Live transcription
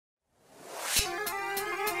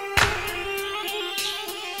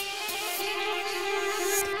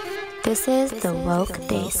This is the Woke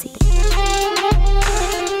Daisy.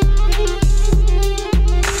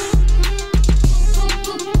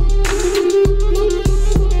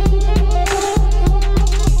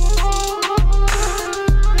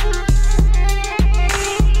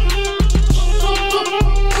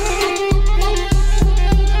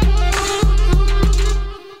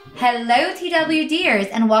 Hello, TWDers,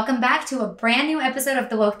 and welcome back to a brand new episode of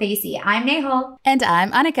The Woke Daisy. I'm Nehal. And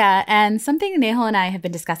I'm Annika, and something Nehal and I have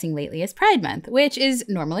been discussing lately is Pride Month, which is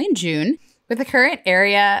normally in June. With the current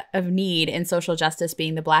area of need in social justice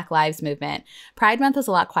being the Black Lives Movement, Pride Month was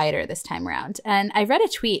a lot quieter this time around. And I read a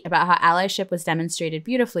tweet about how allyship was demonstrated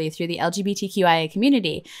beautifully through the LGBTQIA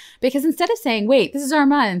community, because instead of saying, wait, this is our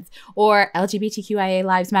month, or LGBTQIA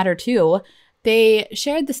lives matter too, they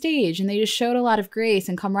shared the stage and they just showed a lot of grace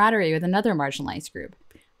and camaraderie with another marginalized group.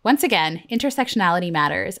 Once again, intersectionality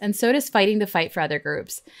matters, and so does fighting the fight for other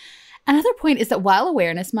groups. Another point is that while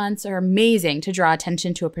awareness months are amazing to draw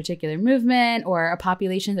attention to a particular movement or a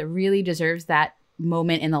population that really deserves that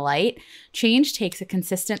moment in the light, change takes a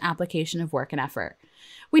consistent application of work and effort.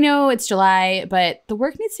 We know it's July, but the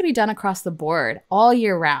work needs to be done across the board all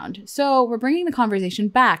year round. So we're bringing the conversation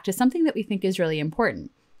back to something that we think is really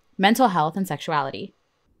important: mental health and sexuality.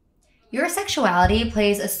 Your sexuality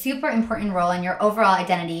plays a super important role in your overall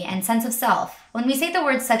identity and sense of self. When we say the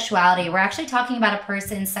word sexuality, we're actually talking about a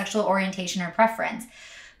person's sexual orientation or preference,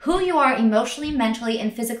 who you are emotionally, mentally,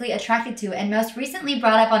 and physically attracted to. And most recently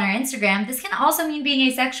brought up on our Instagram, this can also mean being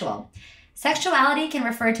asexual. Sexuality can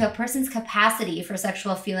refer to a person's capacity for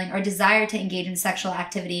sexual feeling or desire to engage in sexual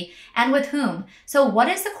activity, and with whom. So what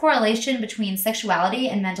is the correlation between sexuality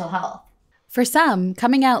and mental health? For some,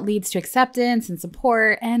 coming out leads to acceptance and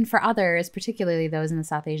support, and for others, particularly those in the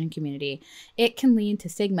South Asian community, it can lead to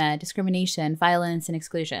stigma, discrimination, violence, and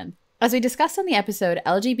exclusion. As we discussed on the episode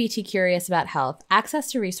LGBT Curious About Health, access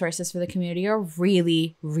to resources for the community are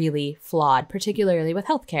really, really flawed, particularly with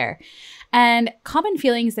healthcare. And common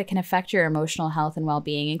feelings that can affect your emotional health and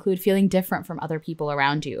well-being include feeling different from other people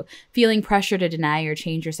around you, feeling pressure to deny or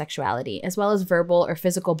change your sexuality, as well as verbal or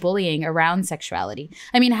physical bullying around sexuality.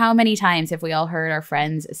 I mean, how many times have we all heard our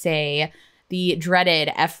friends say the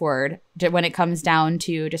dreaded F word when it comes down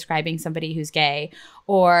to describing somebody who's gay,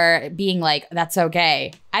 or being like, that's so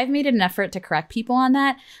gay? I've made an effort to correct people on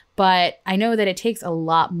that, but I know that it takes a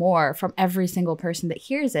lot more from every single person that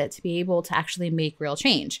hears it to be able to actually make real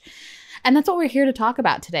change. And that's what we're here to talk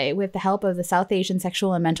about today with the help of the South Asian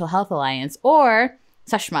Sexual and Mental Health Alliance, or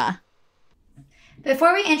SASMHA.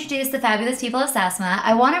 Before we introduce the fabulous people of SASMHA,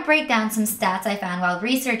 I want to break down some stats I found while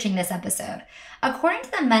researching this episode. According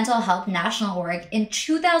to the Mental Health National Org, in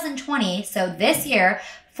 2020, so this year,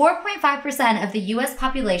 4.5% of the U.S.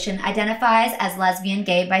 population identifies as lesbian,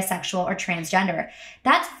 gay, bisexual, or transgender.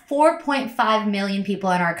 That's 4.5 million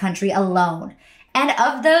people in our country alone. And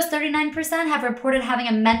of those, 39% have reported having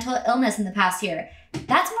a mental illness in the past year.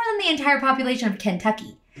 That's more than the entire population of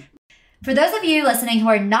Kentucky. For those of you listening who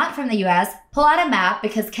are not from the US, pull out a map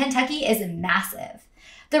because Kentucky is massive.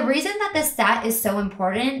 The reason that this stat is so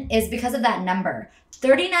important is because of that number,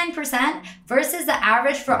 39% versus the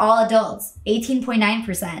average for all adults,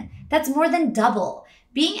 18.9%. That's more than double.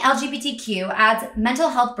 Being LGBTQ adds mental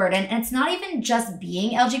health burden, and it's not even just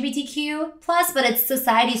being LGBTQ+, but it's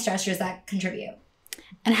society stressors that contribute.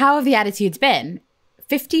 And how have the attitudes been?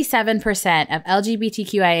 57% of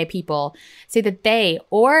LGBTQIA people say that they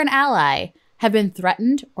or an ally have been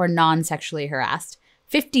threatened or non-sexually harassed.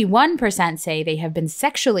 51% say they have been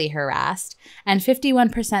sexually harassed, and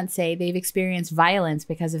 51% say they've experienced violence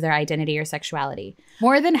because of their identity or sexuality.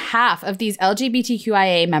 More than half of these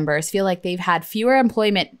LGBTQIA members feel like they've had fewer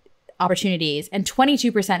employment opportunities, and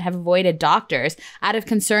 22% have avoided doctors out of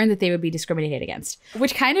concern that they would be discriminated against.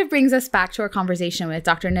 Which kind of brings us back to our conversation with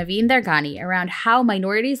Dr. Naveen Dargani around how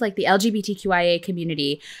minorities like the LGBTQIA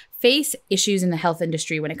community face issues in the health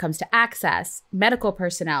industry when it comes to access, medical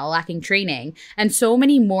personnel lacking training, and so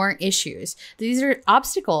many more issues. These are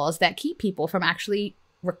obstacles that keep people from actually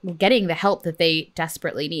getting the help that they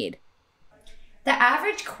desperately need. The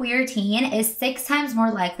average queer teen is 6 times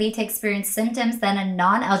more likely to experience symptoms than a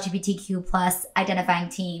non-LGBTQ+ identifying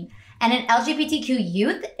teen. And an LGBTQ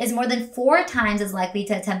youth is more than 4 times as likely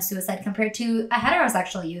to attempt suicide compared to a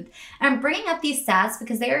heterosexual youth. And I'm bringing up these stats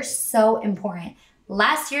because they are so important.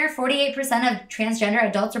 Last year, 48% of transgender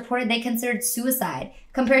adults reported they considered suicide,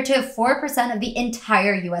 compared to 4% of the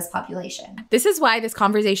entire US population. This is why this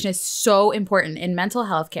conversation is so important in mental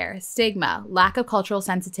health care: stigma, lack of cultural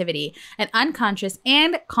sensitivity, and unconscious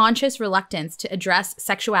and conscious reluctance to address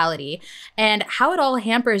sexuality, and how it all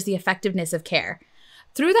hampers the effectiveness of care.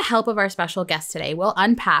 Through the help of our special guest today, we'll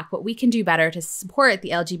unpack what we can do better to support the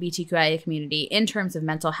LGBTQIA community in terms of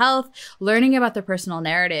mental health, learning about their personal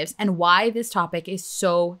narratives, and why this topic is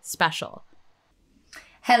so special.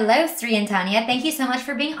 Hello, Sri and Tanya. Thank you so much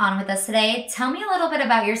for being on with us today. Tell me a little bit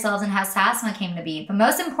about yourselves and how SASMHA came to be, but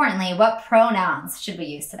most importantly, what pronouns should we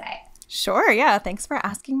use today? Sure, yeah. Thanks for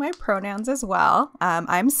asking my pronouns as well.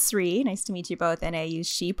 I'm Sri. Nice to meet you both, and I use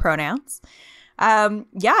she pronouns.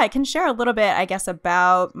 I can share a little bit, I guess,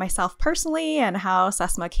 about myself personally and how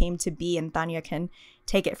SASMHA came to be, and Tanya can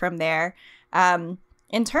take it from there.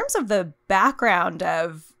 In terms of the background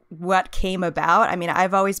of what came about, I mean,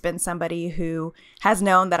 I've always been somebody who has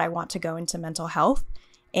known that I want to go into mental health.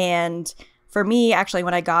 And for me, actually,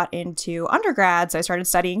 when I got into undergrad, so I started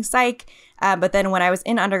studying psych. But then when I was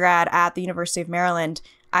in undergrad at the University of Maryland,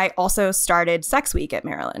 I also started Sex Week at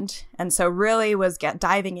Maryland. And so really was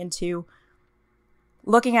diving into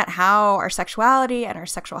looking at how our sexuality and our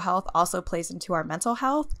sexual health also plays into our mental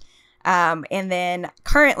health. And then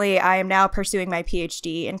currently, I am now pursuing my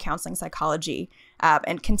PhD in counseling psychology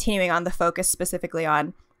and continuing on the focus specifically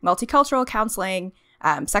on multicultural counseling,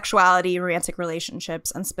 sexuality, romantic relationships,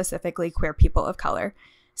 and specifically queer people of color.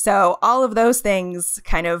 So all of those things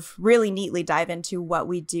kind of really neatly dive into what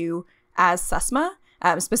we do as SASMHA,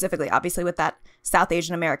 specifically, obviously, with that South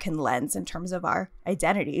Asian American lens in terms of our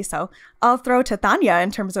identity. So I'll throw to Tanya in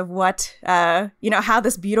terms of what, how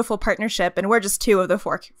this beautiful partnership, and we're just two of the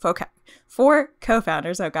four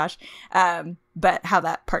co-founders, but how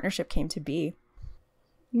that partnership came to be.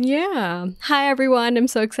 Yeah. Hi, everyone. I'm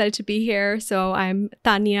so excited to be here. So I'm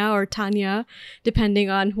Tanya or Tanya, depending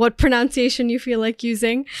on what pronunciation you feel like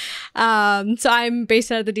using. So I'm based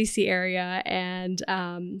out of the DC area. And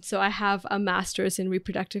so I have a master's in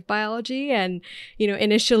reproductive biology. And,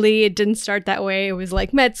 initially it didn't start that way. It was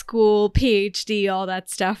like med school, PhD, all that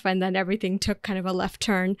stuff. And then everything took kind of a left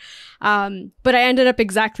turn. But I ended up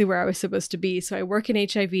exactly where I was supposed to be. So I work in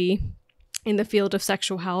HIV, in the field of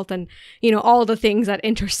sexual health and, all the things that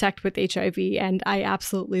intersect with HIV. And I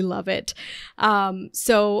absolutely love it.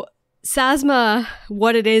 So SASMHA,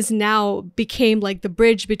 what it is now, became like the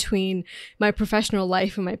bridge between my professional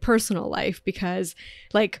life and my personal life, because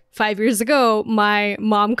like 5 years ago, my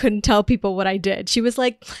mom couldn't tell people what I did. She was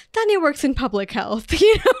like, Tanya works in public health,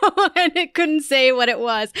 and it couldn't say what it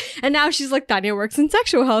was. And now she's like, Tanya works in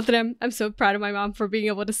sexual health. And I'm so proud of my mom for being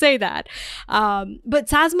able to say that. But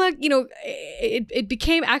SASMHA, it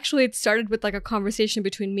became, actually, it started with like a conversation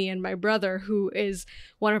between me and my brother, who is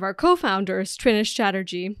one of our co-founders, Trinish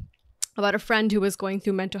Chatterjee, about a friend who was going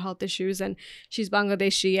through mental health issues, and she's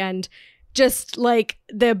Bangladeshi, and just like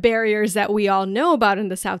the barriers that we all know about in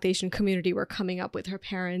the South Asian community were coming up with her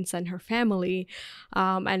parents and her family.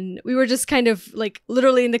 And we were just kind of like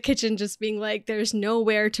literally in the kitchen just being like, there's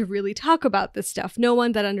nowhere to really talk about this stuff. No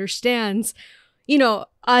one that understands,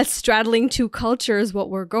 us straddling two cultures, what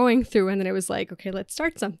we're going through. And then it was like, okay, let's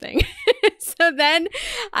start something. So then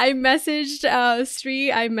I messaged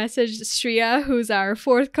Shreya, who's our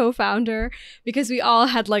fourth co-founder, because we all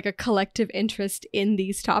had like a collective interest in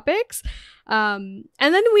these topics. And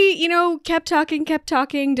then we, kept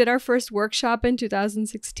talking, did our first workshop in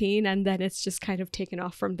 2016, and then it's just kind of taken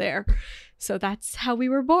off from there. So that's how we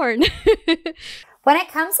were born. When it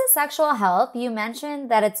comes to sexual health, you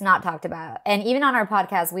mentioned that it's not talked about. And even on our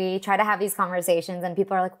podcast, we try to have these conversations and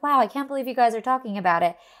people are like, wow, I can't believe you guys are talking about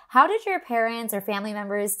it. How did your parents or family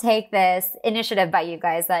members take this initiative by you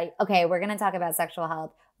guys? Like, okay, we're going to talk about sexual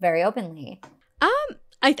health very openly.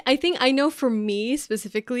 I think I know for me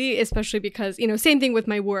specifically, especially because, same thing with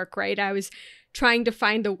my work, right? I was trying to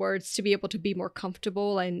find the words to be able to be more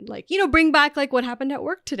comfortable and like, bring back like what happened at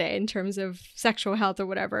work today in terms of sexual health or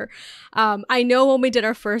whatever. I know when we did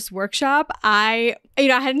our first workshop, I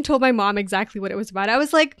hadn't told my mom exactly what it was about. I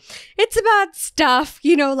was like, it's about stuff,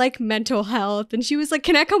 like mental health. And she was like,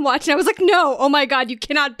 can I come watch? And I was like, no, oh my God, you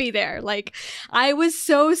cannot be there. Like, I was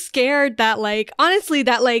so scared that like, honestly,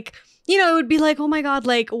 that like, it would be like, oh my God,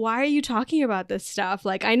 like, why are you talking about this stuff?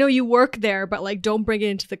 Like, I know you work there, but like, don't bring it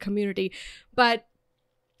into the community. But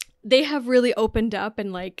they have really opened up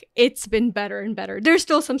and like, it's been better and better. There's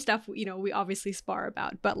still some stuff, we obviously spar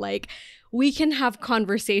about, but like, we can have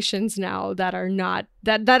conversations now that are not,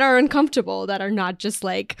 that are uncomfortable, that are not just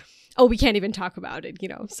like, oh, we can't even talk about it,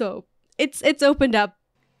 So it's opened up.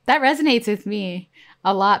 That resonates with me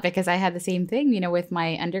a lot because I had the same thing, with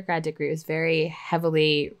my undergrad degree. It was very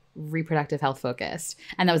heavily reproductive health focused,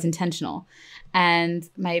 and that was intentional. And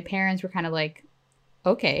my parents were kind of like,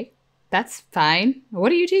 okay, that's fine.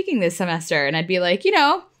 What are you taking this semester? And I'd be like,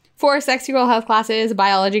 4 sexual health classes, a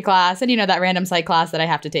biology class, and that random psych class that I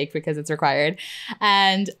have to take because it's required.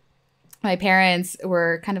 And my parents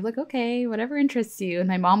were kind of like, okay, whatever interests you. And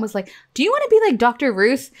my mom was like, do you want to be like Dr.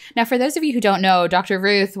 Ruth? Now, for those of you who don't know, Dr.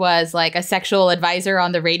 Ruth was like a sexual advisor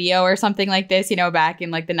on the radio or something like this, you know, back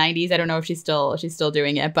in like the 90s. I don't know if she's still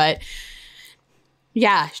doing it, but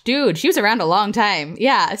yeah, dude, she was around a long time.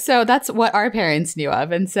 Yeah, so that's what our parents knew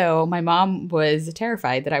of. And so my mom was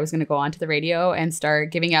terrified that I was going to go onto the radio and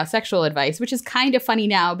start giving out sexual advice, which is kind of funny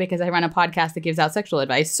now because I run a podcast that gives out sexual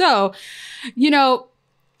advice. So, you know,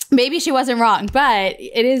 maybe she wasn't wrong, but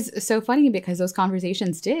it is so funny because those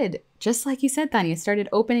conversations did, just like you said, Tanya, started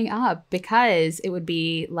opening up because it would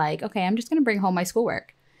be like, okay, I'm just going to bring home my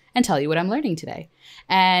schoolwork and tell you what I'm learning today.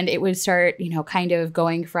 And it would start, you know, kind of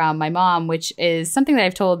going from my mom, which is something that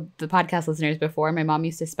I've told the podcast listeners before. My mom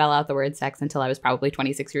used to spell out the word sex until I was probably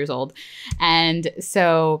 26 years old. And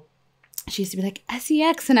so she used to be like,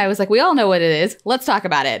 sex. And I was like, we all know what it is. Let's talk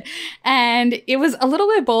about it. And it was a little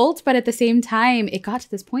bit bold, but at the same time, it got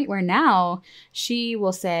to this point where now she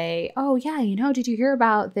will say, oh, yeah, you know, did you hear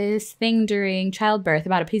about this thing during childbirth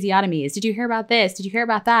about episiotomies? Did you hear about this? Did you hear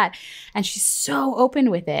about that? And she's so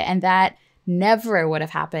open with it. And that never would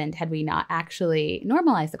have happened had we not actually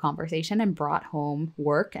normalized the conversation and brought home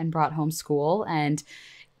work and brought home school and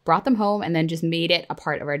brought them home and then just made it a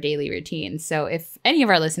part of our daily routine. So if any of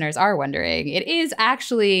our listeners are wondering, it is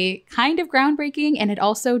actually kind of groundbreaking, and it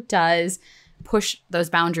also does push those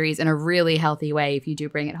boundaries in a really healthy way if you do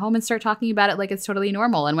bring it home and start talking about it like it's totally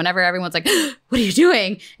normal. And whenever everyone's like, what are you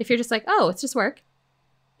doing? If you're just like, oh, it's just work,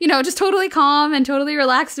 you know, just totally calm and totally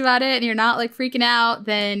relaxed about it, and you're not like freaking out,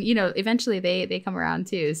 then, you know, eventually they come around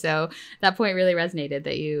too. So that point really resonated,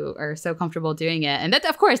 that you are so comfortable doing it. And that,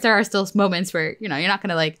 of course, there are still moments where, you know, you're not going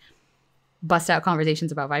to like bust out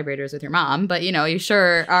conversations about vibrators with your mom, but, you know, you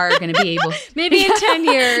sure are going to be able. Maybe in 10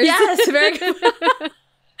 years. Yes, very good.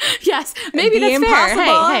 Yes, maybe the that's impossible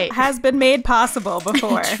fair. Hey. has been made possible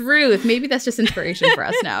before. Truth. Maybe that's just inspiration for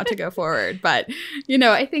us now to go forward. But, you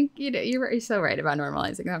know, I think, you know, you're so right about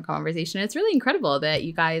normalizing that conversation. It's really incredible that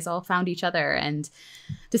you guys all found each other and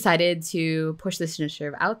decided to push this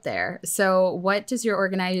initiative out there. So what does your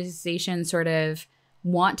organization sort of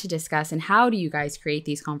want to discuss, and how do you guys create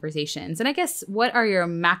these conversations? And I guess, what are your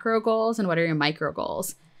macro goals and what are your micro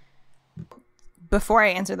goals? Before I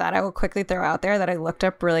answer that, I will quickly throw out there that I looked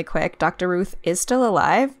up really quick. Dr. Ruth is still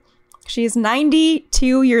alive. She's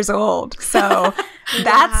 92 years old. So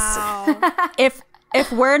that's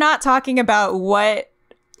if we're not talking about what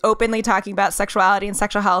openly talking about sexuality and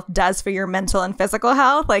sexual health does for your mental and physical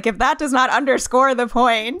health, like if that does not underscore the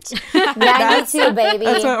point, 92, baby.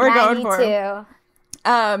 That's what we're 92. going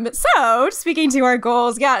for. So speaking to our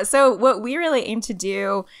goals, yeah. So what we really aim to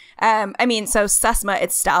do, so SASMHA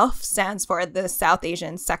itself stands for the South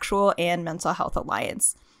Asian Sexual and Mental Health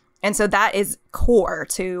Alliance. And so that is core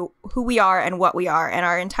to who we are and what we are. And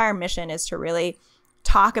our entire mission is to really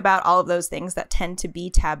talk about all of those things that tend to be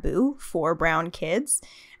taboo for brown kids.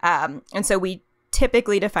 And so we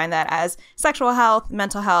typically define that as sexual health,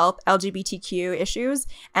 mental health, LGBTQ issues,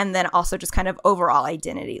 and then also just kind of overall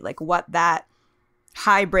identity, like what that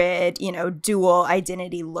hybrid, you know, dual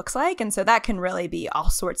identity looks like. And so that can really be all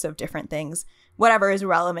sorts of different things, whatever is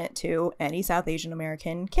relevant to any South Asian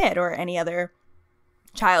American kid or any other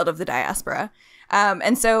child of the diaspora.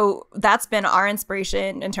 And so that's been our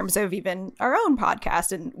inspiration in terms of even our own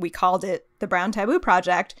podcast. And we called it the Brown Taboo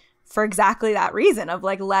Project for exactly that reason of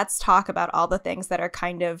like, let's talk about all the things that are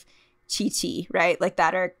kind of chi-chi, right? Like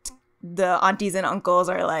that are the aunties and uncles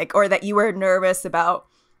are like, or that you were nervous about.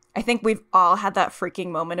 I think we've all had that freaking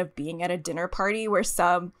moment of being at a dinner party where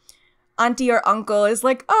some auntie or uncle is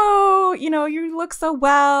like, oh, you know, you look so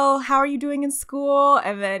well. How are you doing in school?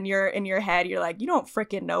 And then you're in your head, you're like, you don't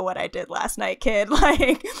freaking know what I did last night, kid.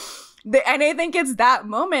 Like, and I think it's that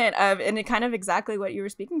moment of, and it kind of exactly what you were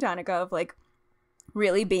speaking to, Annika, of like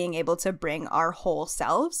really being able to bring our whole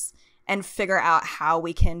selves and figure out how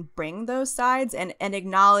we can bring those sides and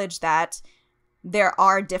acknowledge that there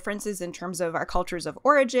are differences in terms of our cultures of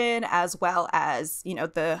origin, as well as, you know,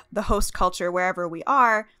 the host culture wherever we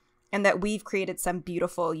are, and that we've created some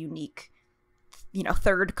beautiful, unique, you know,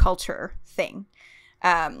 third culture thing.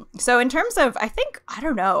 So in terms of, I think, I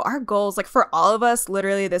don't know, our goals, like for all of us,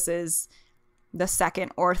 literally this is the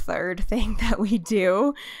second or third thing that we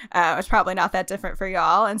do. It's probably not that different for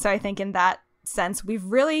y'all. And so I think in that sense, we've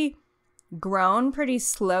really grown pretty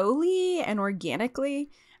slowly and organically.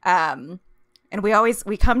 And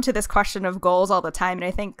we come to this question of goals all the time. And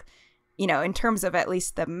I think, you know, in terms of at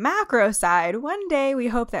least the macro side, one day we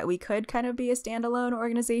hope that we could kind of be a standalone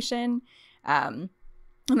organization.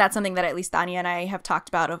 And that's something that at least Tanya and I have talked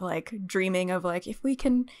about, of like dreaming of like, if we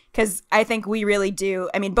can, because I think we really do.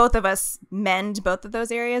 I mean, both of us mend both of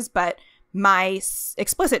those areas, but my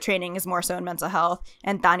explicit training is more so in mental health,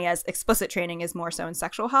 and Tanya's explicit training is more so in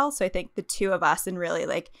sexual health. So I think the two of us, and really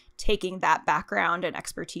like taking that background and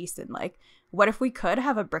expertise, and like, what if we could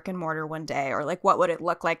have a brick and mortar one day, or like, what would it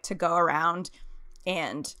look like to go around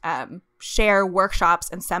and share workshops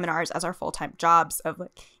and seminars as our full-time jobs of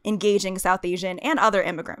like engaging South Asian and other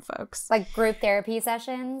immigrant folks. Like group therapy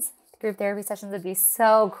sessions. Group therapy sessions would be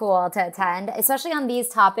so cool to attend, especially on these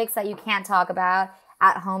topics that you can't talk about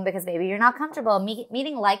at home because maybe you're not comfortable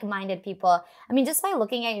meeting like-minded people. I mean, just by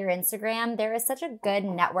looking at your Instagram, there is such a good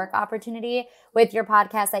network opportunity with your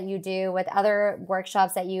podcast that you do, with other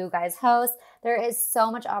workshops that you guys host. There is so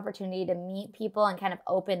much opportunity to meet people and kind of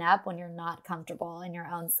open up when you're not comfortable in your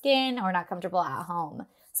own skin or not comfortable at home.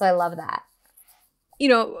 So I love that. You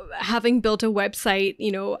know, having built a website,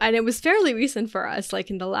 you know, and it was fairly recent for us, like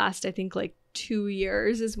in the last, I think like 2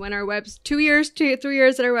 years is when our 3 years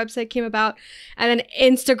that our website came about. And then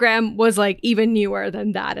Instagram was like even newer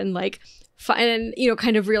than that. And like, and, you know,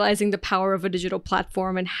 kind of realizing the power of a digital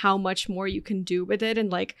platform and how much more you can do with it. And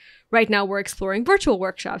like right now we're exploring virtual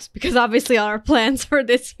workshops because obviously all our plans for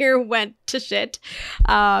this year went to shit.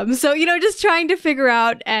 So, you know, just trying to figure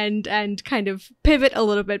out and kind of pivot a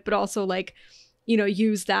little bit, but also like, you know,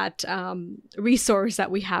 use that resource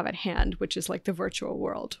that we have at hand, which is like the virtual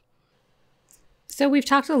world. So we've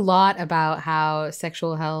talked a lot about how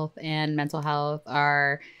sexual health and mental health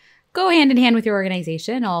go hand in hand with your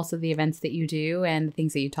organization, also the events that you do and the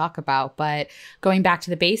things that you talk about. But going back to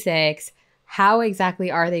the basics, how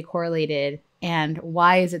exactly are they correlated, and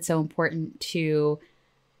why is it so important to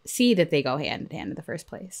see that they go hand in hand in the first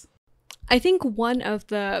place? I think one of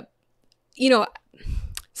the, you know,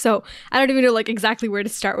 so I don't even know like exactly where to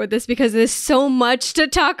start with this because there's so much to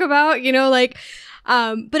talk about, you know, like,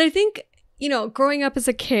 but I think, you know, growing up as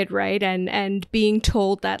a kid, right, and being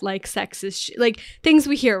told that like sex is like things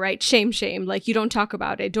we hear, right, shame, like you don't talk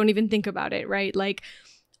about it, don't even think about it, right, like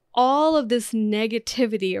all of this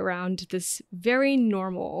negativity around this very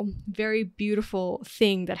normal, very beautiful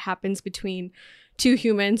thing that happens between two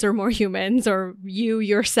humans or more humans, or you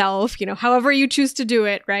yourself, you know, however you choose to do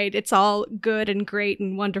it, right, it's all good and great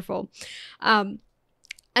and wonderful. And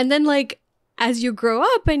then like as you grow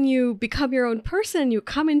up and you become your own person, you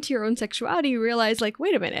come into your own sexuality, you realize like,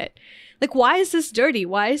 wait a minute, like, why is this dirty?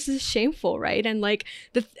 Why is this shameful? Right. And like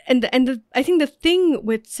I think the thing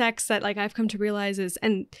with sex that like I've come to realize is,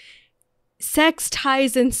 and sex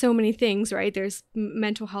ties in so many things, right? There's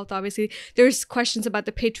mental health, obviously. There's questions about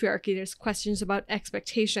the patriarchy. There's questions about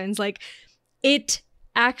expectations. Like it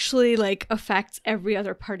actually like affects every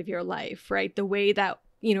other part of your life, right? The way that,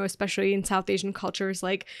 you know, especially in South Asian cultures,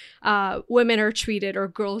 like women are treated or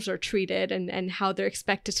girls are treated, and how they're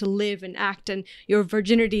expected to live and act. And your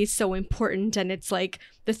virginity is so important. And it's like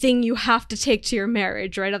the thing you have to take to your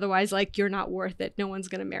marriage, right? Otherwise, like you're not worth it. No one's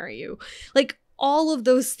going to marry you. Like all of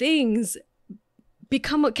those things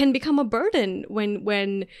can become a burden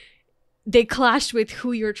when they clash with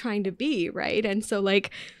who you're trying to be, right? And so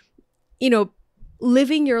like, you know,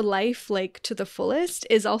 living your life like to the fullest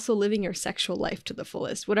is also living your sexual life to the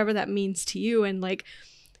fullest, whatever that means to you. And like,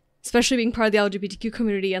 especially being part of the LGBTQ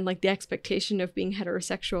community, and like the expectation of being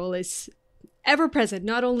heterosexual is ever present,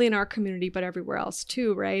 not only in our community, but everywhere else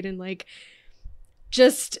too, right? And like,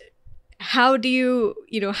 just how do you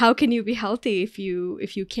know, how can you be healthy if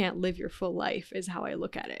you can't live your full life, is how I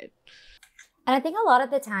look at it. And I think a lot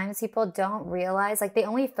of the times people don't realize, like they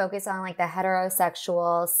only focus on like the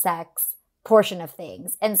heterosexual sex portion of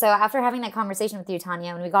things. And so after having that conversation with you,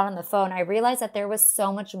 Tanya, when we got on the phone, I realized that there was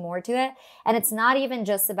so much more to it. And it's not even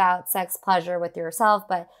just about sex pleasure with yourself,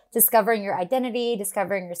 but discovering your identity,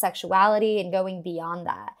 discovering your sexuality, and going beyond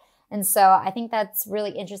that. And so I think that's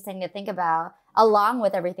really interesting to think about, along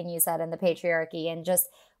with everything you said in the patriarchy. And just,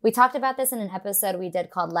 we talked about this in an episode we did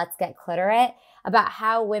called Let's Get Clitorate, about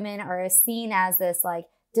how women are seen as this like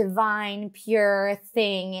divine, pure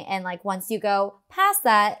thing. And like, once you go past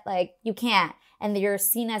that, like you can't, and you're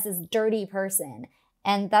seen as this dirty person.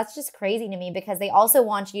 And that's just crazy to me, because they also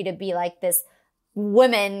want you to be like this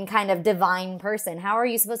woman kind of divine person. How are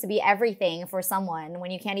you supposed to be everything for someone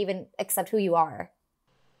when you can't even accept who you are?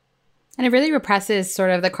 And it really represses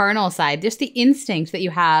sort of the carnal side, just the instinct that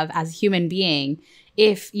you have as a human being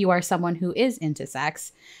if you are someone who is into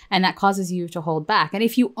sex, and that causes you to hold back. And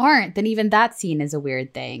if you aren't, then even that's seen as a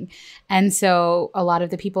weird thing. And so a lot of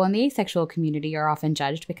the people in the asexual community are often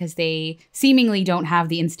judged because they seemingly don't have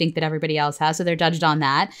the instinct that everybody else has. So they're judged on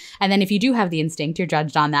that. And then if you do have the instinct, you're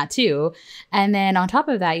judged on that too. And then on top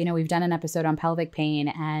of that, you know, we've done an episode on pelvic pain,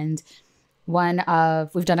 and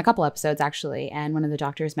we've done a couple episodes actually. And one of the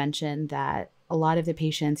doctors mentioned that a lot of the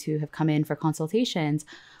patients who have come in for consultations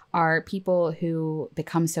are people who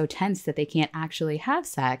become so tense that they can't actually have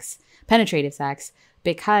sex, penetrative sex,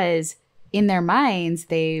 because in their minds,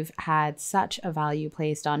 they've had such a value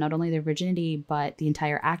placed on not only their virginity, but the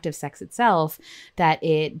entire act of sex itself, that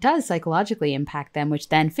it does psychologically impact them, which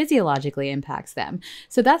then physiologically impacts them.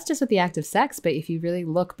 So that's just with the act of sex. But if you really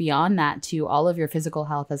look beyond that to all of your physical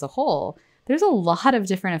health as a whole, there's a lot of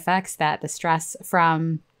different effects that the stress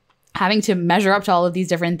from having to measure up to all of these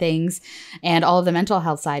different things and all of the mental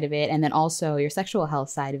health side of it, and then also your sexual health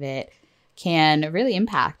side of it, can really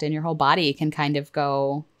impact, and your whole body can kind of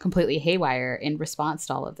go completely haywire in response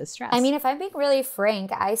to all of this stress. I mean, if I'm being really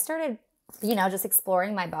frank, I started, you know, just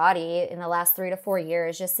exploring my body in the last 3 to 4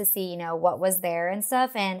 years just to see, you know, what was there and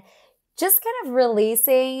stuff. And just kind of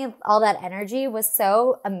releasing all that energy was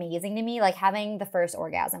so amazing to me, like having the first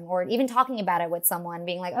orgasm or even talking about it with someone,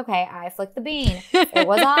 being like, okay, I flicked the bean. It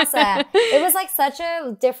was awesome. It was like such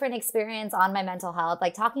a different experience on my mental health.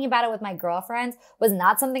 Like talking about it with my girlfriends was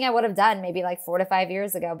not something I would have done maybe like 4 to 5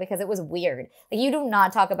 years ago because it was weird. Like you do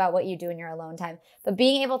not talk about what you do in your alone time, but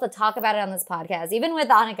being able to talk about it on this podcast, even with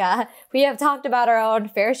Annika, we have talked about our own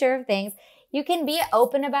fair share of things. You can be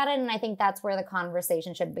open about it, and I think that's where the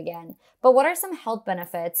conversation should begin. But what are some health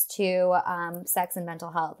benefits to sex and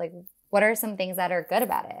mental health? Like, what are some things that are good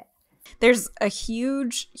about it? There's a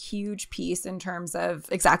huge, huge piece in terms of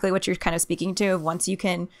exactly what you're kind of speaking to, of once you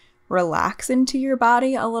can relax into your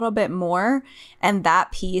body a little bit more. And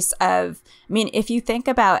that piece of, I mean, if you think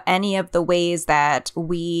about any of the ways that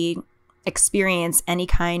we experience any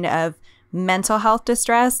kind of mental health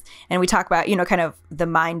distress, and we talk about, you know, kind of the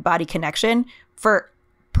mind-body connection, for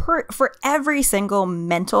every single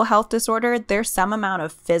mental health disorder, there's some amount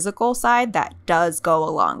of physical side that does go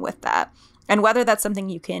along with that. And whether that's something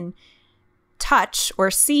you can touch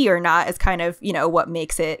or see or not is kind of, you know, what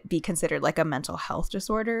makes it be considered like a mental health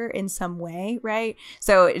disorder in some way, right?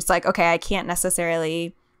 So it's like, okay, I can't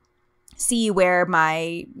necessarily see where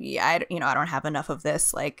I don't have enough of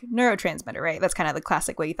this like neurotransmitter, right? That's kind of the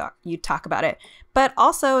classic way you talk about it. But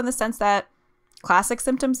also in the sense that classic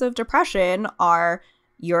symptoms of depression are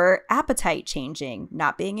your appetite changing,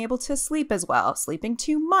 not being able to sleep as well, sleeping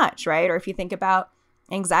too much, right? Or if you think about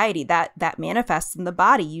anxiety, that manifests in the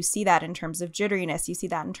body. You see that in terms of jitteriness. You see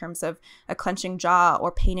that in terms of a clenching jaw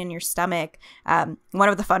or pain in your stomach. One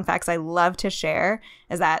of the fun facts I love to share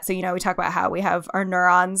is that, so, you know, we talk about how we have our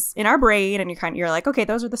neurons in our brain, and you're like, okay,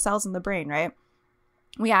 those are the cells in the brain, right?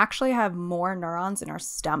 We actually have more neurons in our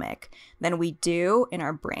stomach than we do in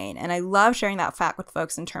our brain. And I love sharing that fact with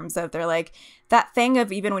folks in terms of, they're like, that thing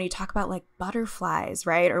of, even when you talk about like butterflies,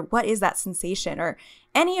 right? Or what is that sensation, or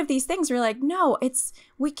any of these things, we're like, no,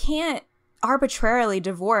 we can't arbitrarily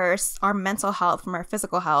divorce our mental health from our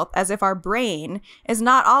physical health, as if our brain is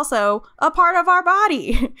not also a part of our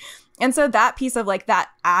body. And so that piece of like, that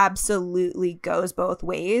absolutely goes both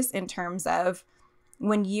ways in terms of,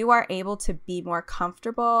 when you are able to be more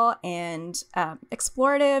comfortable and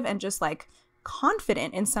explorative and just like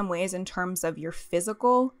confident in some ways in terms of your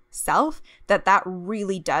physical self, that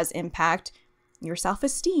really does impact your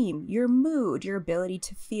self-esteem, your mood, your ability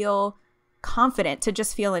to feel confident, to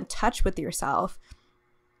just feel in touch with yourself.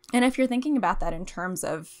 And if you're thinking about that in terms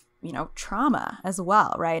of, you know, trauma as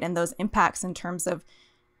well, right? And those impacts in terms of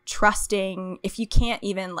trusting, if you can't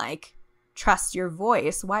even like trust your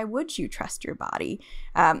voice, why would you trust your body?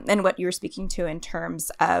 And what you're speaking to in terms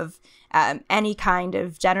of any kind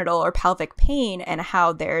of genital or pelvic pain, and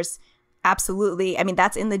how there's absolutely, I mean,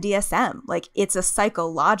 that's in the DSM. Like, it's a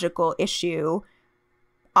psychological issue,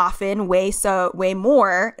 often way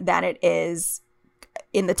more than it is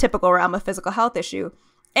in the typical realm of physical health issue.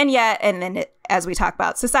 And yet, and then as we talk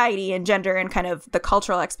about society and gender and kind of the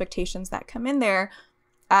cultural expectations that come in there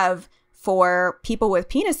of, for people with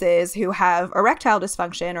penises who have erectile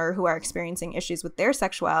dysfunction or who are experiencing issues with their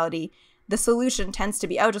sexuality, the solution tends to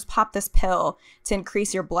be, oh, just pop this pill to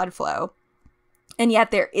increase your blood flow. And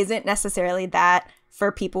yet there isn't necessarily that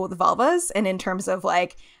for people with vulvas. And in terms of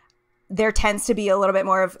like, there tends to be a little bit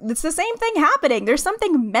more of, it's the same thing happening. There's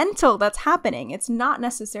something mental that's happening. It's not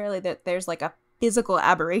necessarily that there's like a physical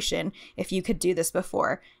aberration if you could do this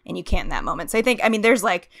before and you can't in that moment. So I think, I mean, there's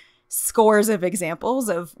like scores of examples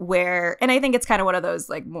of where, and I think it's kind of one of those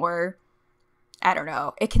like more, I don't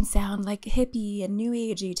know, it can sound like hippie and new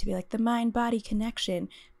agey to be like the mind-body connection,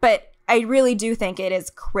 but I really do think it is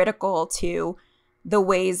critical to the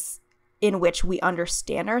ways in which we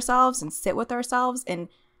understand ourselves and sit with ourselves, and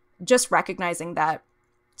just recognizing that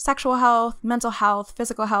sexual health, mental health,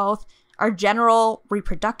 physical health, our general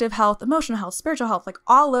reproductive health, emotional health, spiritual health, like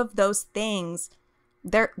all of those things,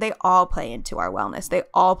 they all play into our wellness. They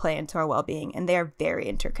all play into our well-being, and they are very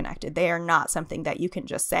interconnected. They are not something that you can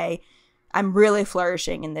just say, I'm really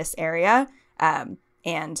flourishing in this area,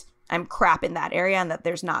 and I'm crap in that area, and that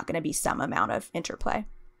there's not going to be some amount of interplay.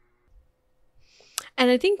 And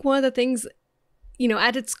I think one of the things,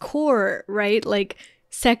 at its core, right, like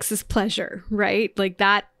sex is pleasure, right? Like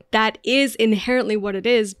that is inherently what it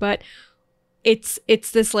is, but it's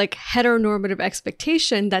this like heteronormative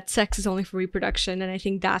expectation that sex is only for reproduction. And I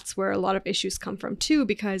think that's where a lot of issues come from too,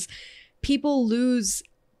 because people lose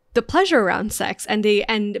the pleasure around sex, and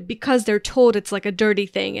because they're told it's like a dirty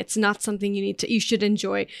thing, it's not something you should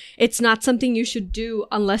enjoy. It's not something you should do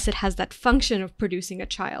unless it has that function of producing a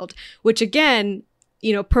child, which again,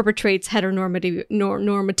 perpetrates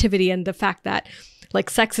heteronormativity and the fact that like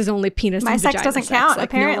sex is only penis my and sex vagina doesn't sex. count, like,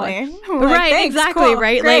 apparently. No one, right, thanks, exactly, cool,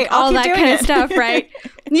 right? great, like all that kind of stuff, right?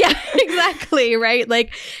 Yeah, exactly, right?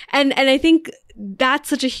 Like, and I think that's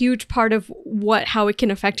such a huge part of how it can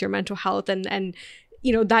affect your mental health, and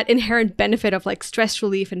that inherent benefit of like stress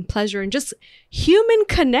relief and pleasure and just human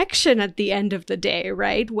connection at the end of the day,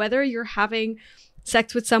 right? Whether you're having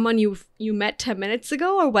sex with someone you met 10 minutes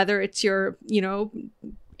ago, or whether it's your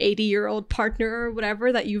 80-year-old partner or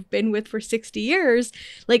whatever that you've been with for 60 years,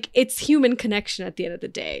 like it's human connection at the end of the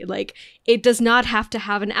day. Like it does not have to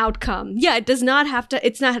have an outcome. Yeah, it doesn't have to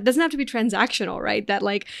be transactional, right? That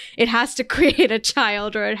like it has to create a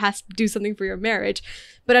child or it has to do something for your marriage.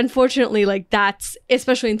 But unfortunately, like that's,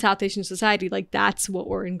 especially in South Asian society, like that's what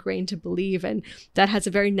we're ingrained to believe. And that has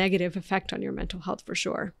a very negative effect on your mental health for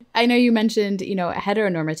sure. I know you mentioned,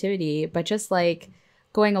 heteronormativity, but just like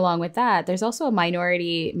going along with that, there's also a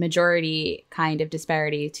minority-majority kind of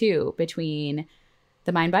disparity too between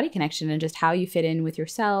the mind-body connection and just how you fit in with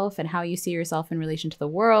yourself and how you see yourself in relation to the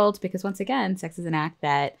world. Because once again, sex is an act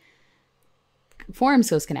that forms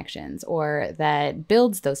those connections or that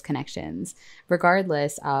builds those connections,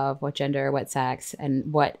 regardless of what gender, what sex,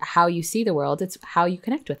 and how you see the world. It's how you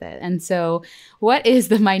connect with it. And so what is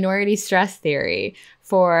the minority stress theory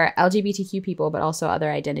for LGBTQ people, but also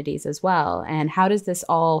other identities as well? And how does this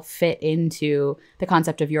all fit into the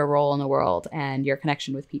concept of your role in the world and your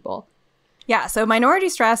connection with people? Yeah, so minority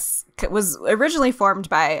stress was originally formed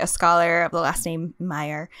by a scholar of the last name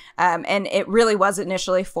Meyer, and it really was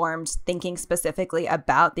initially formed thinking specifically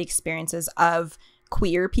about the experiences of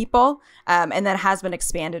queer people, and then has been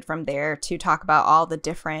expanded from there to talk about all the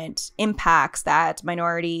different impacts that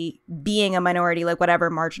being a minority, like whatever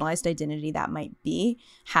marginalized identity that might be,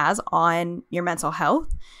 has on your mental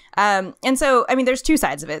health. And so, I mean, there's two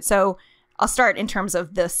sides of it. So I'll start in terms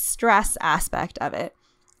of the stress aspect of it,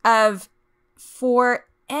 for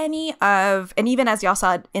any of, and even as y'all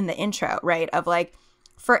saw in the intro, right, of like,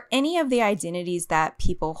 for any of the identities that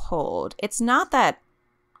people hold, it's not that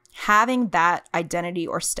having that identity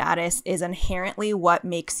or status is inherently what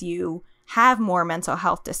makes you have more mental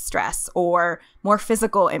health distress or more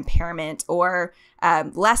physical impairment or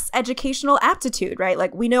less educational aptitude, right?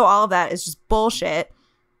 Like we know all of that is just bullshit.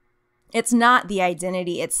 It's not the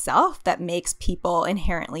identity itself that makes people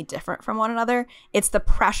inherently different from one another. It's the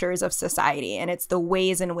pressures of society, and it's the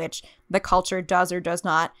ways in which the culture does or does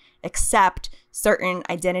not accept certain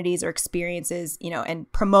identities or experiences, and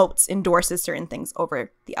endorses certain things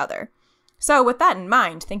over the other. So with that in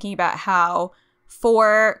mind, thinking about how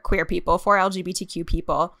for queer people, for LGBTQ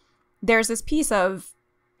people, there's this piece of,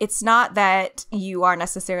 it's not that you are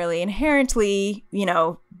necessarily inherently,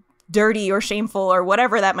 dirty or shameful or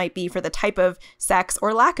whatever that might be for the type of sex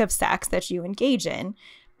or lack of sex that you engage in,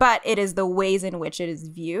 but it is the ways in which it is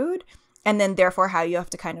viewed, and then therefore how you have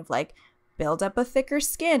to kind of like build up a thicker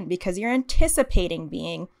skin because you're anticipating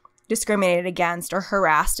being discriminated against or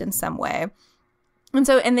harassed in some way. And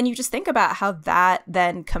then you just think about how that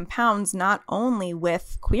then compounds not only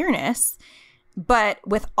with queerness, but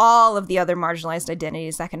with all of the other marginalized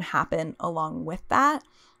identities that can happen along with that,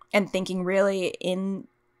 and thinking really in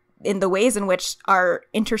the ways in which our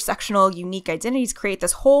intersectional unique identities create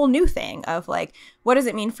this whole new thing of like, what does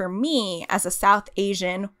it mean for me as a South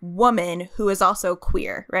Asian woman who is also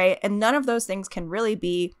queer, right? And none of those things can really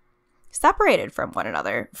be separated from one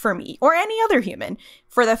another for me or any other human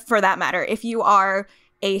for that matter. If you are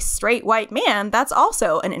a straight white man, that's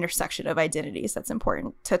also an intersection of identities that's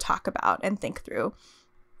important to talk about and think through.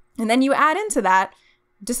 And then you add into that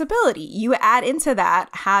disability. You add into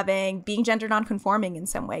that being gender nonconforming in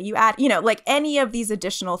some way. You add, like any of these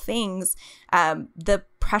additional things, the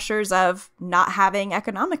pressures of not having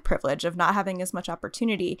economic privilege, of not having as much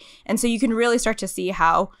opportunity. And so you can really start to see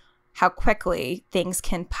how quickly things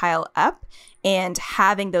can pile up, and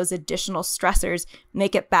having those additional stressors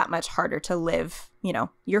make it that much harder to live,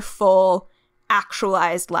 your full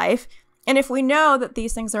actualized life. And if we know that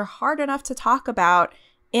these things are hard enough to talk about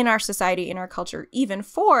in our society, in our culture, even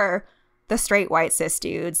for the straight white cis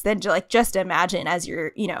dudes, then just imagine as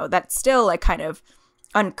you're, that's still like kind of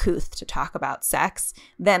uncouth to talk about sex,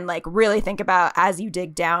 then like really think about as you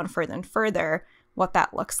dig down further and further what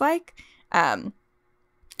that looks like. And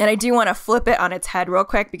I do want to flip it on its head real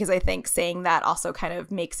quick, because I think saying that also kind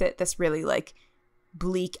of makes it this really like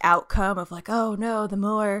bleak outcome of like, oh no, the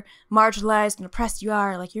more marginalized and oppressed you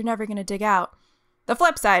are, like you're never going to dig out. The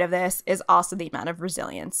flip side of this is also the amount of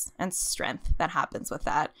resilience and strength that happens with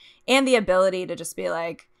that, and the ability to just be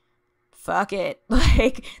like, fuck it,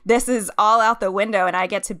 like this is all out the window, and I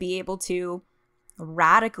get to be able to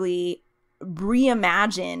radically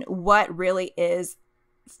reimagine what really is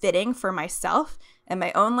fitting for myself and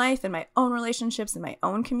my own life and my own relationships and my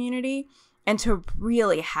own community, and to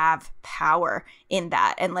really have power in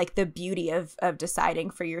that, and like the beauty of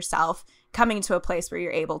deciding for yourself, coming to a place where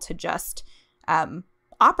you're able to just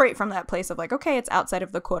operate from that place of like, okay, it's outside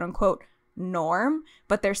of the quote unquote norm,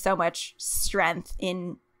 but there's so much strength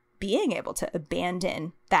in being able to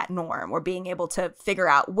abandon that norm, or being able to figure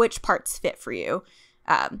out which parts fit for you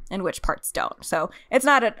and which parts don't. So it's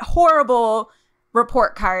not a horrible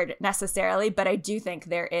report card necessarily, but I do think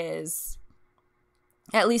there is,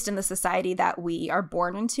 at least in the society that we are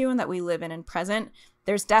born into and that we live in present,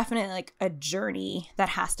 there's definitely like a journey that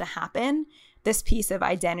has to happen, this piece of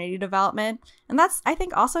identity development. And that's, I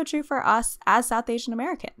think, also true for us as South Asian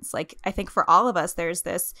Americans. Like, I think for all of us, there's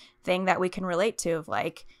this thing that we can relate to of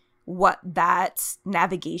like what that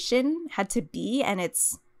navigation had to be, and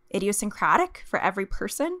it's idiosyncratic for every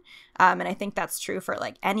person. And I think that's true for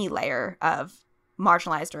like any layer of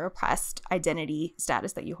marginalized or oppressed identity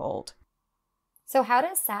status that you hold. So how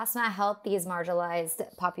does SASMHA help these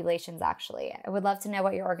marginalized populations actually? I would love to know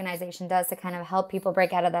what your organization does to kind of help people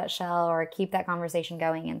break out of that shell or keep that conversation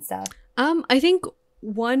going and stuff. I think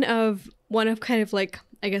one of kind of like,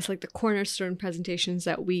 I guess like the cornerstone presentations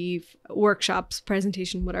that workshops,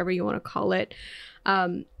 presentation, whatever you want to call it,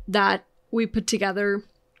 that we put together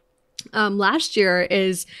last year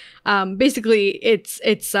is basically it's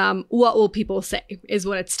what will people say is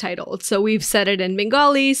what it's titled. So we've said it in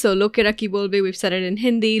Bengali, so log kera ki bolbe. We've said it in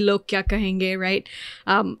Hindi, log kya kahenge, right?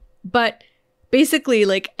 But basically,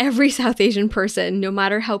 like every South Asian person, no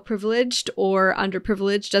matter how privileged or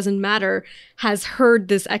underprivileged, doesn't matter, has heard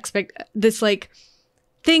this like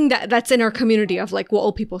thing that's in our community of like what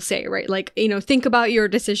will people say, right? Like, think about your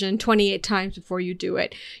decision 28 times before you do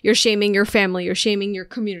it. You're shaming your family, you're shaming your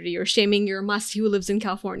community, you're shaming your must who lives in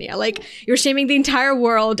California. Like, you're shaming the entire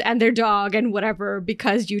world and their dog and whatever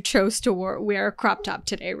because you chose to wear a crop top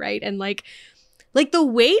today, right? And like the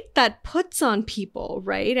weight that puts on people,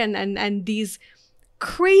 right? And these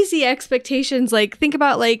crazy expectations, like think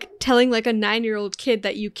about like telling like a 9-year-old kid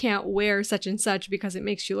that you can't wear such and such because it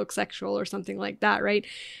makes you look sexual or something like that, right?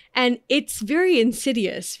 And it's very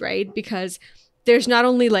insidious, right? Because there's not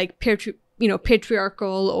only like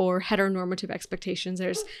patriarchal or heteronormative expectations,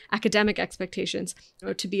 there's academic expectations,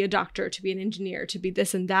 to be a doctor, to be an engineer, to be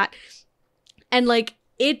this and that, and like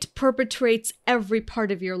it perpetuates every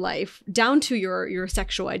part of your life down to your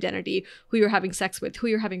sexual identity, who you're having sex with, who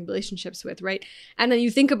you're having relationships with, right? And then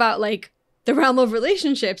you think about like the realm of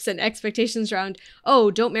relationships and expectations around,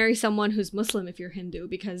 oh, don't marry someone who's Muslim if you're Hindu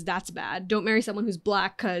because that's bad. Don't marry someone who's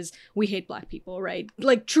Black because we hate Black people, right?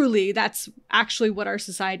 Like truly, that's actually what our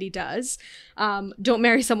society does. Don't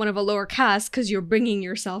marry someone of a lower caste because you're bringing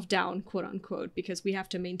yourself down, quote unquote, because we have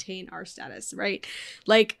to maintain our status, right?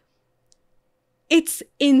 Like, it's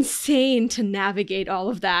insane to navigate all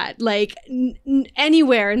of that, like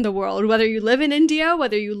anywhere in the world, whether you live in India,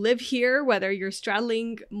 whether you live here, whether you're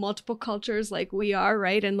straddling multiple cultures like we are,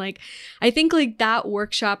 right? And like, I think like that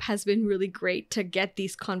workshop has been really great to get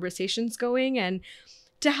these conversations going and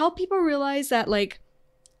to help people realize that like,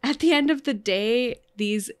 at the end of the day,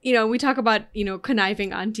 these, we talk about,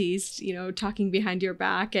 conniving aunties, talking behind your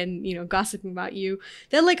back and, gossiping about you,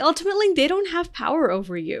 that like ultimately they don't have power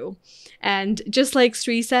over you. And just like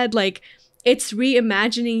Sri said, like it's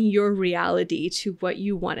reimagining your reality to what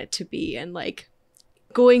you want it to be and like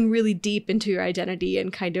going really deep into your identity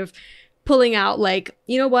and kind of pulling out like,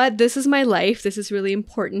 you know what, this is my life. This is really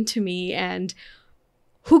important to me. And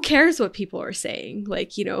who cares what people are saying?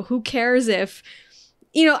 Like, you know, who cares if,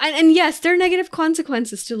 you know, and yes, there are negative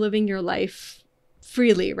consequences to living your life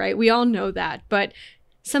freely, right? We all know that, but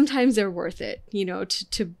sometimes they're worth it, you know,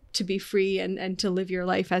 to be free and to live your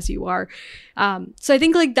life as you are. So I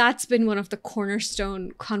think like that's been one of the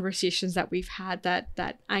cornerstone conversations that we've had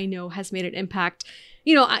that I know has made an impact,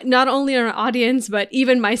 you know, not only on our audience, but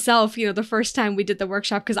even myself, you know, the first time we did the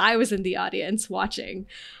workshop, because I was in the audience watching,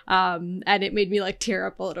 and it made me like tear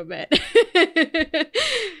up a little bit.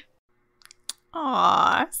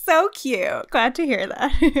 Aw, so cute. Glad to hear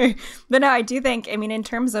that. But no, I do think, I mean, in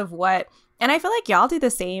terms of what, and I feel like y'all do the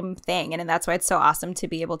same thing. And that's why it's so awesome to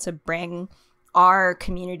be able to bring our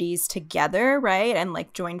communities together, right? And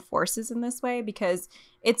like join forces in this way, because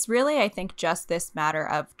it's really, I think, just this matter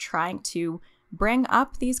of trying to bring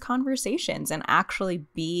up these conversations and actually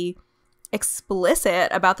be explicit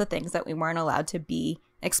about the things that we weren't allowed to be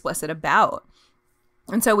explicit about.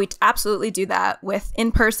 And so we absolutely do that with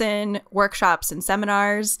in-person workshops and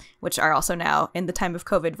seminars, which are also now in the time of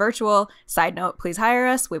COVID virtual. Side note, please hire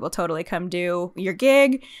us. We will totally come do your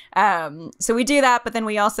gig. So we do that. But then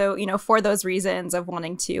we also, you know, for those reasons of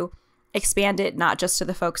wanting to expand it, not just to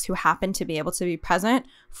the folks who happen to be able to be present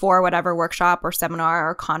for whatever workshop or seminar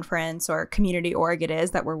or conference or community org it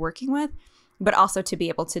is that we're working with, but also to be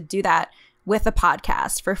able to do that with a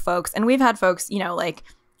podcast for folks. And we've had folks, you know, like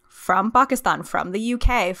from Pakistan, from the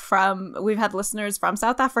UK, we've had listeners from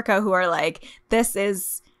South Africa who are like, this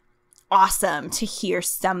is awesome to hear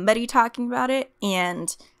somebody talking about it.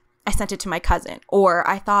 And I sent it to my cousin, or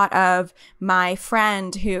I thought of my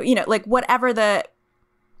friend who, you know, like whatever the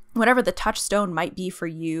touchstone might be for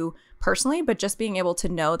you personally, but just being able to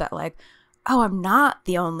know that like, oh, I'm not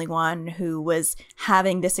the only one who was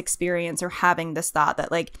having this experience or having this thought,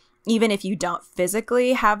 that like, even if you don't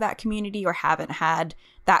physically have that community or haven't had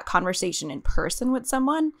that conversation in person with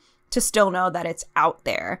someone, to still know that it's out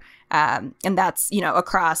there. And that's, you know,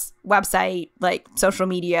 across website, like social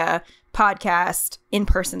media, podcast,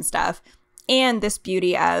 in-person stuff. And this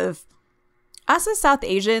beauty of us as South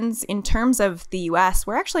Asians, in terms of the US,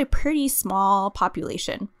 we're actually a pretty small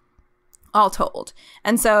population, all told.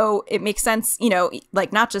 And so it makes sense, you know,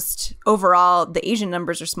 like not just overall the Asian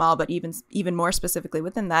numbers are small, but even more specifically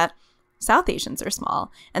within that, South Asians are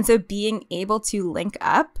small. And so being able to link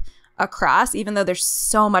up across, even though there's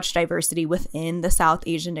so much diversity within the South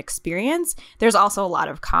Asian experience, there's also a lot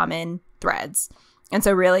of common threads. And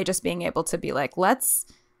so really just being able to be like, let's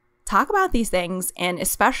talk about these things. And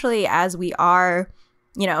especially as we are,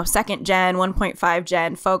 you know, second gen, 1.5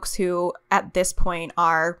 gen folks who at this point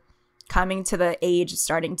are coming to the age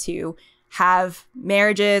starting to have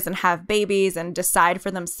marriages and have babies and decide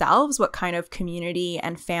for themselves what kind of community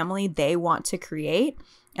and family they want to create.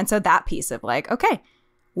 And so that piece of like, okay,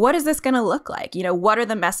 what is this going to look like? You know, what are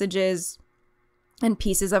the messages and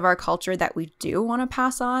pieces of our culture that we do want to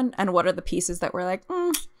pass on? And what are the pieces that we're like,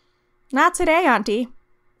 not today, auntie.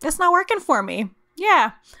 It's not working for me.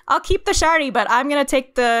 Yeah, I'll keep the shardy, but I'm going to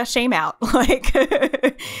take the shame out. Like,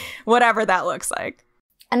 whatever that looks like.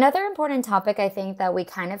 Another important topic I think that we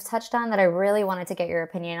kind of touched on that I really wanted to get your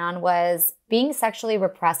opinion on was being sexually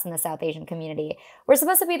repressed in the South Asian community. We're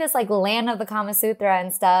supposed to be this like land of the Kama Sutra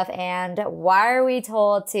and stuff, and why are we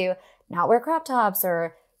told to not wear crop tops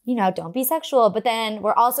or, you know, don't be sexual, but then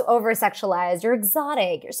we're also over-sexualized. You're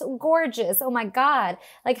exotic. You're so gorgeous. Oh my God.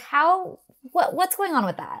 Like what's going on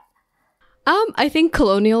with that? I think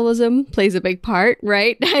colonialism plays a big part,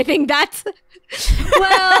 right? I think that's, well,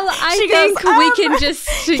 I think we can just,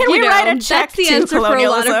 can we write a check that's the to answer for a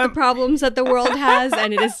lot of the colonialism? problems that the world has.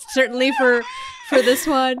 And it is certainly for this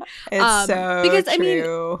one. It's so because, true. I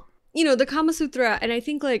mean, you know, the Kama Sutra, and I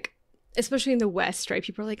think like, especially in the West, right?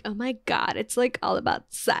 People are like, oh my God, it's like all about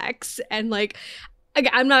sex. And like,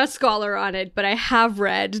 I'm not a scholar on it, but I have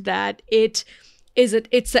read that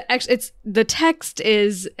the text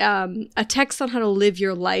is a text on how to live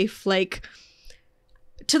your life like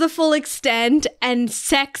to the full extent, and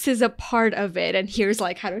sex is a part of it, and here's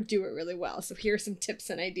like how to do it really well. So here's some tips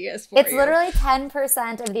and ideas for you. It's literally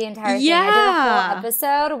 10% of the entire thing. I did a full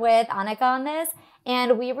episode with Annika on this,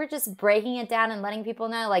 and we were just breaking it down and letting people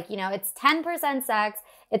know, like, you know, it's 10% sex.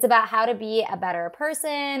 It's about how to be a better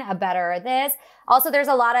person, a better this. Also, there's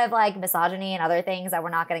a lot of like misogyny and other things that we're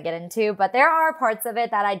not going to get into, but there are parts of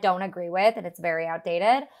it that I don't agree with, and it's very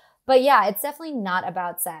outdated. But yeah, it's definitely not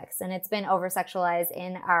about sex, and it's been over-sexualized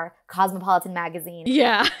in our Cosmopolitan magazine.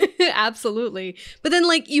 Yeah, absolutely. But then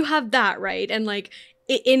like you have that, right? And like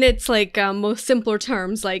in its like most simpler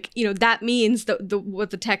terms, like, you know, that means the what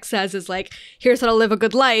the text says is like, here's how to live a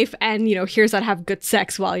good life, and, you know, here's how to have good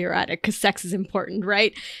sex while you're at it, because sex is important,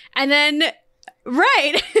 right? And then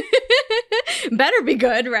right. Better be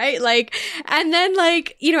good, right? Like, and then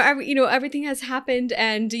like, you know, everything has happened,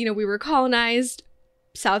 and, you know, we were colonized.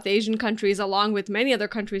 South Asian countries, along with many other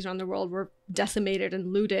countries around the world, were decimated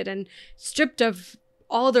and looted and stripped of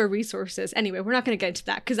all their resources. Anyway, we're not going to get into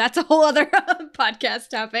that because that's a whole other podcast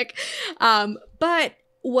topic. But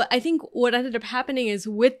what ended up happening is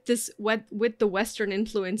with the Western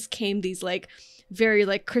influence came these like very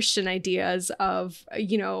like Christian ideas of,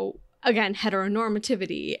 you know, again,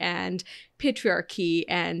 heteronormativity and patriarchy.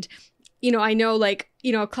 And, you know, I know like,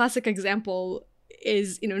 you know, a classic example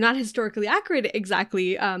is, you know, not historically accurate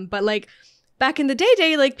exactly, but like back in the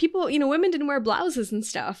day, like people, you know, women didn't wear blouses and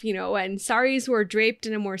stuff, you know, and saris were draped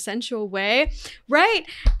in a more sensual way, right?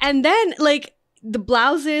 And then like the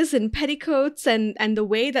blouses and petticoats and the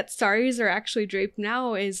way that saris are actually draped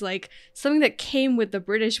now is like something that came with the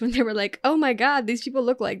British when they were like, oh my God, these people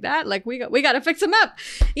look like that, like we got to fix them up,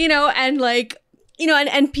 you know, and like, you know,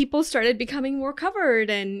 and people started becoming more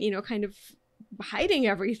covered and, you know, kind of hiding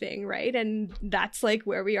everything, right? And that's like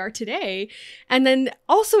where we are today. And then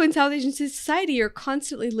also in South Asian society, you're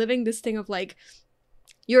constantly living this thing of like,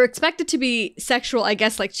 you're expected to be sexual, I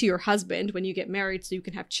guess, like to your husband when you get married so you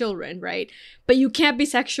can have children, right? But you can't be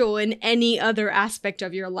sexual in any other aspect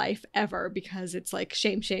of your life ever, because it's like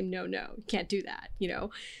shame, no, you can't do that, you know?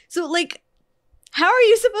 So like, how are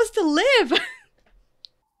you supposed to live?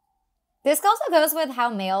 This also goes with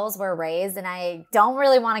how males were raised, and I don't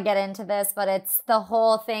really want to get into this, but it's the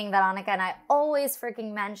whole thing that Annika and I always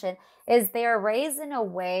freaking mention, is they're raised in a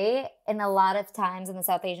way, in a lot of times in the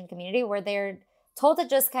South Asian community, where they're told to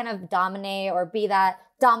just kind of dominate or be that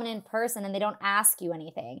dominant person, and they don't ask you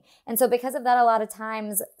anything. And so because of that, a lot of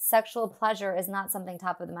times sexual pleasure is not something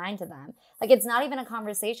top of the mind to them. Like, it's not even a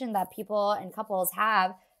conversation that people and couples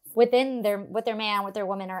have with their man, with their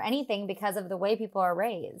woman, or anything, because of the way people are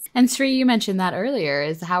raised. And Sri, you mentioned that earlier,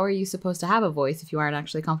 is how are you supposed to have a voice if you aren't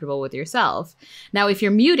actually comfortable with yourself? Now, if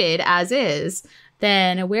you're muted as is,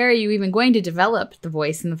 then where are you even going to develop the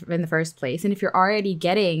voice in the first place? And if you're already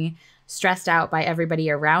getting stressed out by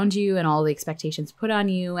everybody around you and all the expectations put on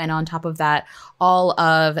you, and on top of that, all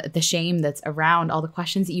of the shame that's around all the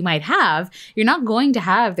questions that you might have, you're not going to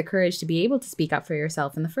have the courage to be able to speak up for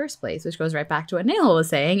yourself in the first place, which goes right back to what Nehal was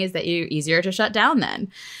saying, is that you're easier to shut down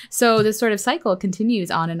then. So this sort of cycle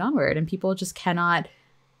continues on and onward, and people just cannot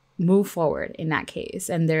move forward in that case.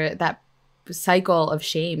 And that cycle of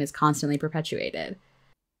shame is constantly perpetuated.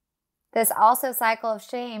 This also cycle of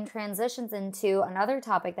shame transitions into another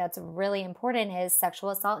topic that's really important, is sexual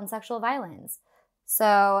assault and sexual violence.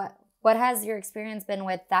 So what has your experience been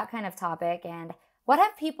with that kind of topic, and what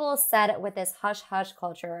have people said with this hush-hush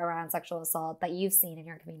culture around sexual assault that you've seen in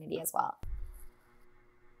your community as well?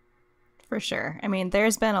 For sure. I mean,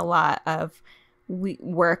 there's been a lot of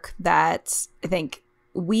work that I think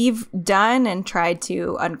we've done and tried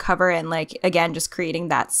to uncover, and like, again, just creating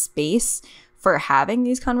that space for having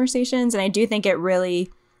these conversations. And I do think it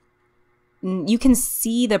really, you can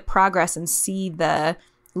see the progress and see the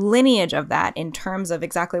lineage of that in terms of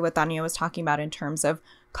exactly what Tanya was talking about, in terms of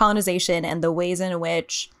colonization and the ways in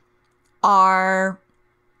which our,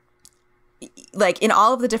 like, in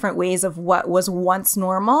all of the different ways of what was once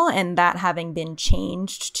normal, and that having been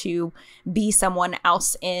changed to be someone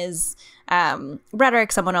else's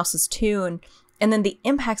rhetoric, someone else's tune. And then the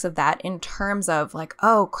impacts of that in terms of like,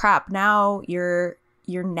 oh crap, now you're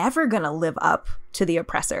never going to live up to the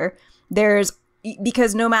oppressor.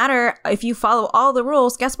 Because no matter if you follow all the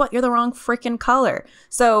rules, guess what? You're the wrong freaking color.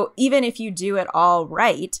 So even if you do it all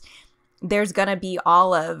right, there's going to be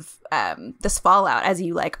all of this fallout as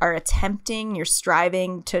you like are attempting, you're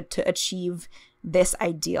striving to achieve this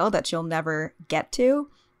ideal that you'll never get to.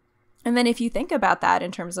 And then if you think about that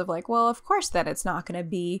in terms of like, well, of course, then it's not going to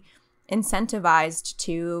be incentivized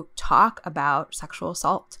to talk about sexual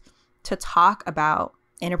assault, to talk about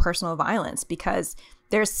interpersonal violence, because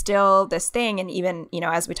there's still this thing. And even, you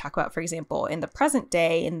know, as we talk about, for example, in the present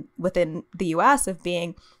day and within the US of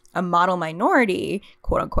being a model minority,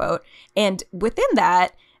 quote unquote, and within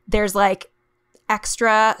that, there's like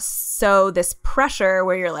extra, so this pressure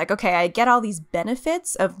where you're like, okay, I get all these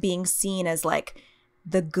benefits of being seen as like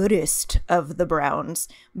the goodest of the browns,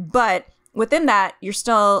 but within that, you're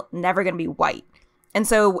still never going to be white. And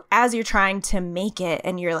so as you're trying to make it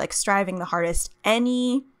and you're like striving the hardest,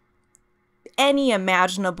 any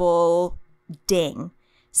imaginable ding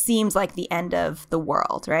seems like the end of the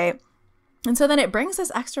world, right? And so then it brings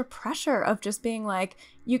this extra pressure of just being like,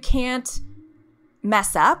 you can't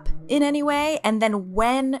mess up in any way. And then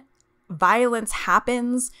when violence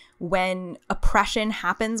happens, when oppression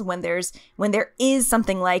happens, when there is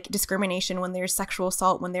something like discrimination, when there's sexual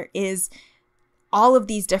assault, when there is all of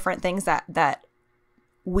these different things that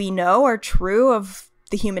we know are true of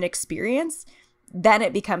the human experience, then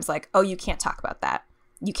it becomes like, oh, you can't talk about that.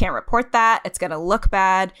 You can't report that. It's going to look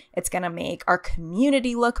bad. It's going to make our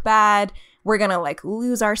community look bad. We're going to like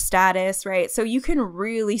lose our status, right? So you can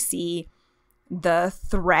really see the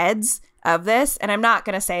threads of this. And I'm not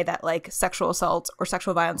going to say that like sexual assault or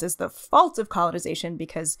sexual violence is the fault of colonization,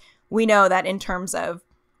 because we know that in terms of,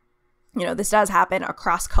 you know, this does happen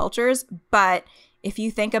across cultures. But if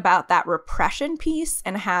you think about that repression piece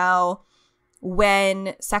and how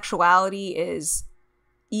when sexuality is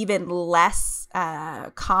even less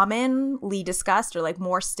commonly discussed or like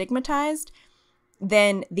more stigmatized,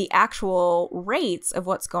 then the actual rates of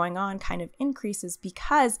what's going on kind of increases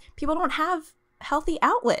because people don't have healthy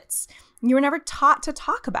outlets. You were never taught to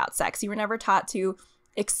talk about sex. You were never taught to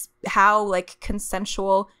how like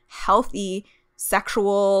consensual, healthy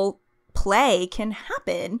sexual play can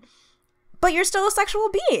happen, but you're still a sexual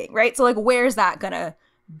being, right? So like, where's that gonna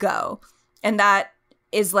go? And that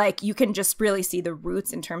is like, you can just really see the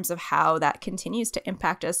roots in terms of how that continues to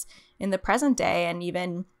impact us in the present day. And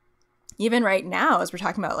even right now, as we're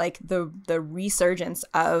talking about like the resurgence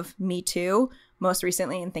of Me Too, most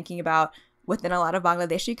recently, and thinking about within a lot of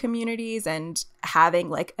Bangladeshi communities and having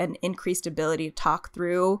like an increased ability to talk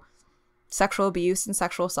through sexual abuse and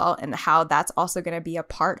sexual assault, and how that's also going to be a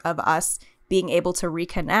part of us being able to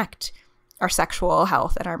reconnect our sexual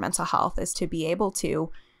health and our mental health, is to be able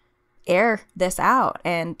to air this out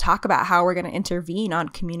and talk about how we're going to intervene on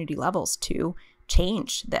community levels to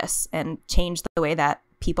change this and change the way that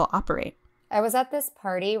people operate. I was at this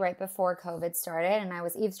party right before COVID started, and I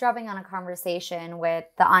was eavesdropping on a conversation with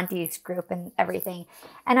the aunties group and everything.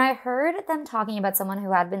 And I heard them talking about someone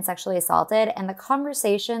who had been sexually assaulted, and the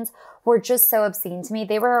conversations were just so obscene to me.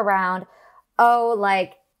 They were around, oh,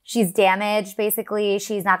 like, she's damaged, basically.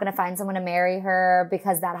 She's not going to find someone to marry her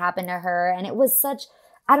because that happened to her. And it was such,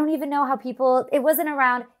 I don't even know how people, it wasn't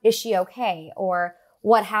around, is she okay? Or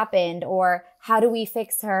what happened? Or how do we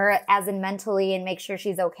fix her as in mentally and make sure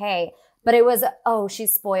she's okay? But it was, oh,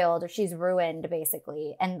 she's spoiled or she's ruined,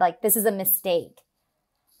 basically. And like, this is a mistake.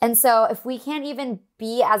 And so if we can't even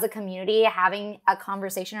be as a community having a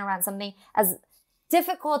conversation around something as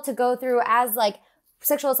difficult to go through as like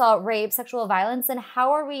sexual assault, rape, sexual violence, then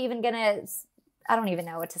how are we even going to, I don't even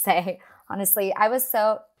know what to say. Honestly, I was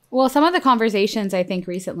so... Well, some of the conversations I think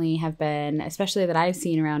recently have been, especially that I've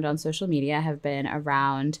seen around on social media, have been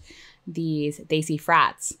around these Desi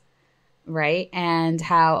frats, right? And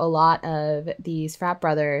how a lot of these frat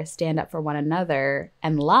brothers stand up for one another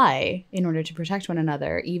and lie in order to protect one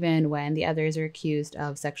another, even when the others are accused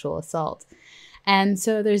of sexual assault. And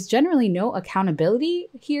so there's generally no accountability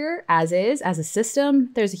here as a system.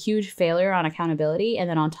 There's a huge failure on accountability. And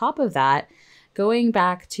then on top of that, going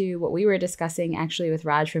back to what we were discussing actually with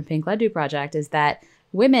Raj from Pink Laddu Project, is that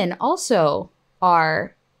women also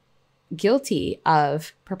are guilty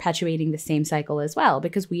of perpetuating the same cycle as well,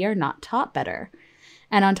 because we are not taught better.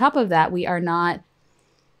 And on top of that, we are not,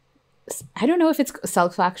 I don't know if it's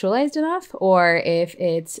self-actualized enough, or if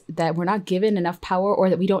it's that we're not given enough power, or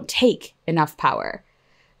that we don't take enough power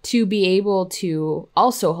to be able to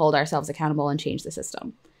also hold ourselves accountable and change the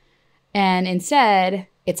system. And instead,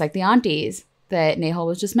 it's like the aunties that Nehal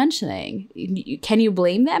was just mentioning. Can you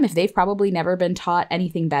blame them if they've probably never been taught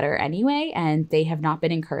anything better anyway, and they have not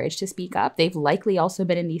been encouraged to speak up? They've likely also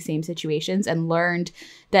been in these same situations and learned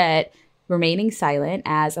that remaining silent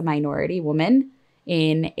as a minority woman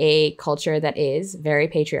in a culture that is very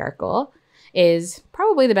patriarchal is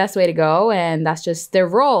probably the best way to go. And that's just their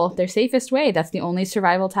role, their safest way. That's the only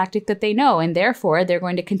survival tactic that they know. And therefore, they're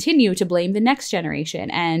going to continue to blame the next generation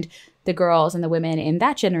and the girls and the women in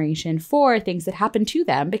that generation for things that happen to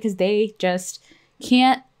them, because they just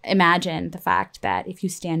can't imagine the fact that if you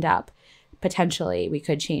stand up, potentially we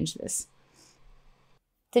could change this.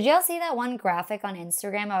 Did y'all see that one graphic on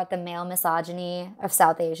Instagram about the male misogyny of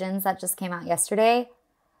South Asians that just came out yesterday?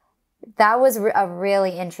 That was a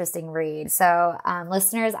really interesting read. So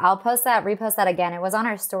listeners, I'll repost that again. It was on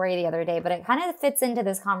our story the other day, but it kind of fits into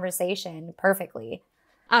this conversation perfectly.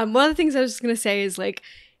 One of the things I was just going to say is like,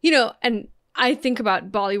 you know, and I think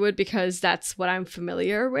about Bollywood because that's what I'm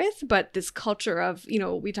familiar with, but this culture of, you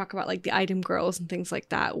know, we talk about like the item girls and things like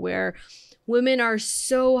that, where women are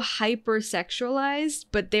so hypersexualized,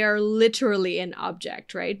 but they are literally an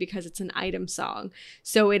object, right? Because it's an item song.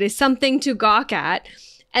 So it is something to gawk at.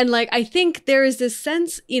 And like, I think there is this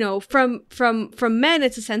sense, you know, from men,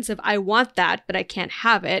 it's a sense of, I want that, but I can't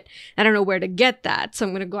have it. I don't know where to get that. So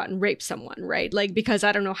I'm going to go out and rape someone, right? Like, because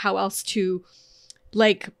I don't know how else to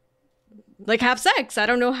like have sex. I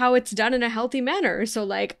don't know how it's done in a healthy manner. So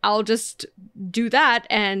like, I'll just do that.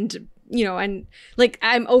 And, you know, and like,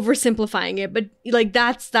 I'm oversimplifying it, but like,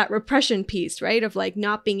 that's that repression piece, right? Of like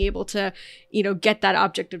not being able to, you know, get that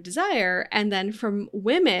object of desire. And then from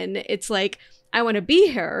women, it's like, I want to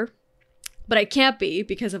be her, but I can't be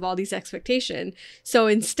because of all these expectations. So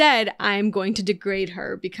instead, I'm going to degrade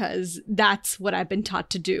her because that's what I've been taught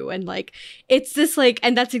to do. And like, it's this like,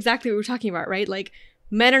 and that's exactly what we're talking about, right? Like,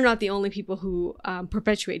 men are not the only people who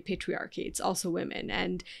perpetuate patriarchy. It's also women.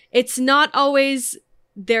 And it's not always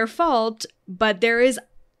their fault, but there is,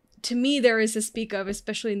 to me, there is a speak of,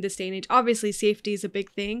 especially in this day and age. Obviously, safety is a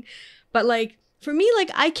big thing, but like, for me, like,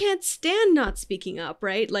 I can't stand not speaking up,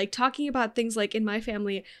 right? Like, talking about things like in my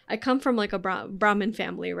family, I come from like a Brahmin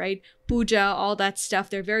family, right? Puja, all that stuff.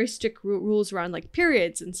 There are very strict rules around like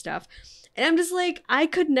periods and stuff. And I'm just like, I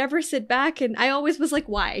could never sit back. And I always was like,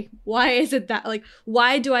 why? Why is it that, like,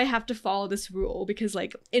 why do I have to follow this rule? Because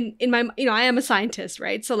like in my, you know, I am a scientist,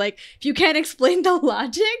 right? So like, if you can't explain the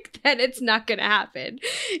logic, then it's not going to happen,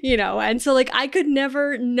 you know? And so like, I could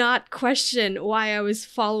never not question why I was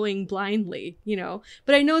following blindly, you know?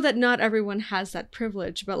 But I know that not everyone has that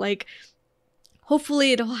privilege, but like,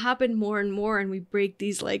 hopefully it'll happen more and more. And we break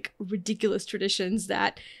these like ridiculous traditions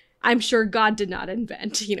that I'm sure God did not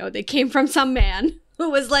invent. You know, they came from some man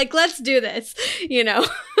who was like, let's do this, you know?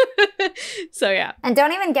 So, yeah. And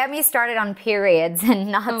don't even get me started on periods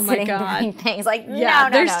and not sitting doing things like, yeah,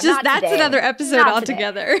 no, that's today. Another episode not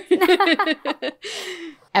altogether.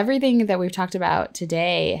 Everything that we've talked about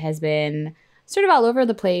today has been sort of all over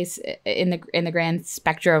the place in the grand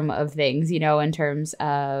spectrum of things, you know, in terms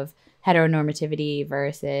of heteronormativity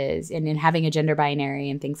versus and in having a gender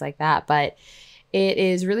binary and things like that. But it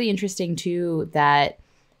is really interesting, too, that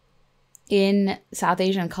in South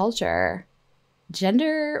Asian culture,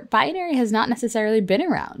 gender binary has not necessarily been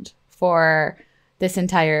around for this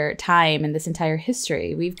entire time and this entire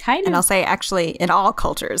history. We've kind of... And I'll say, actually, in all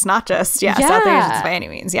cultures, not just, South Asians by any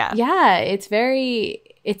means, Yeah,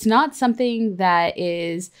 it's not something that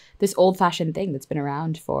is this old-fashioned thing that's been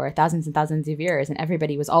around for thousands and thousands of years, and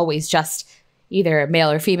everybody was always just either male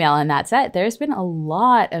or female, and that's it. There's been a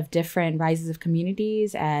lot of different rises of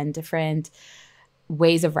communities and different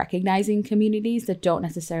ways of recognizing communities that don't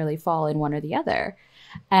necessarily fall in one or the other.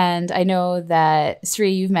 And I know that,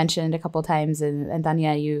 Sri, you've mentioned a couple of times, and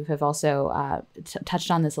Danya, you have also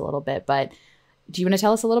touched on this a little bit, but do you want to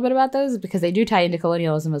tell us a little bit about those? Because they do tie into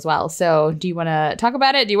colonialism as well. So do you want to talk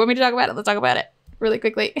about it? Do you want me to talk about it? Let's talk about it really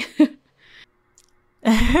quickly.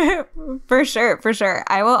 For sure.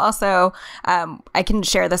 I will also, I can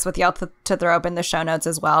share this with y'all to throw up in the show notes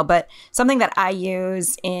as well. But something that I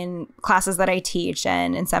use in classes that I teach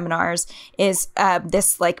and in seminars is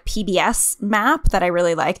this like PBS map that I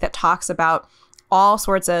really like that talks about all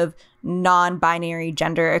sorts of non-binary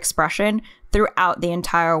gender expression throughout the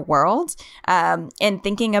entire world, and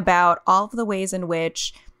thinking about all of the ways in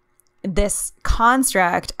which this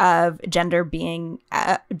construct of gender being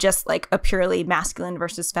just like a purely masculine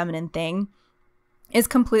versus feminine thing is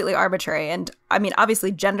completely arbitrary. And I mean,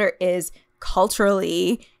 obviously, gender is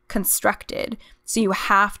culturally constructed. So you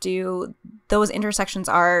have to, those intersections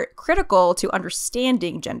are critical to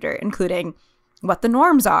understanding gender, including what the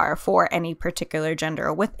norms are for any particular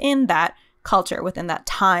gender within that culture, within that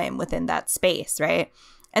time, within that space, right?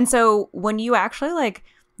 And so when you actually like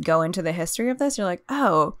go into the history of this, you're like,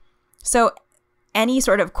 oh, so any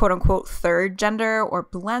sort of quote unquote third gender or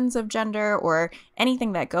blends of gender or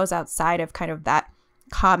anything that goes outside of kind of that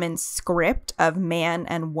common script of man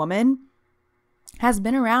and woman has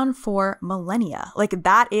been around for millennia. Like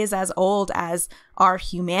that is as old as our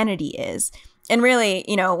humanity is. And really,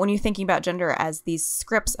 you know, when you're thinking about gender as these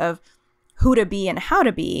scripts of who to be and how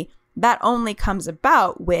to be, that only comes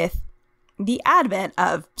about with the advent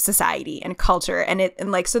of society and culture. And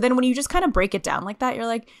like, so then when you just kind of break it down like that, you're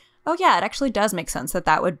like, oh yeah, it actually does make sense that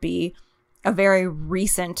that would be a very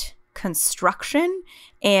recent construction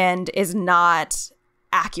and is not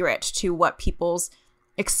accurate to what people's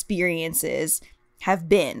experiences have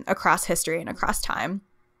been across history and across time.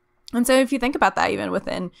 And so if you think about that, even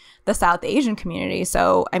within the South Asian community,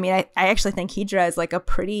 so I mean, I actually think hijra is like a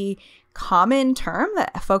pretty common term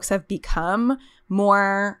that folks have become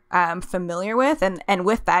more familiar with. And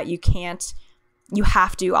with that, you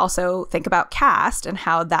have to also think about caste and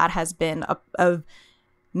how that has been a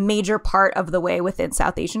major part of the way within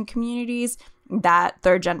South Asian communities that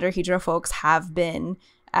third gender hijra folks have been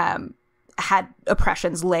had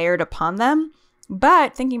oppressions layered upon them.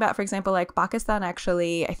 But thinking about, for example, like Pakistan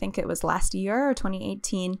actually, I think it was last year or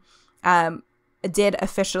 2018, did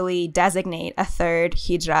officially designate a third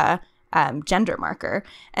hijra gender marker.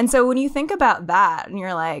 And so when you think about that and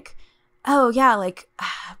you're like, oh yeah, like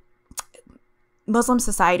Muslim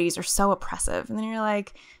societies are so oppressive. And then you're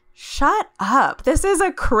like, shut up. This is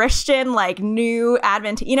a Christian, like, new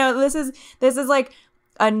Advent, you know, this is like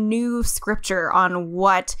a new scripture on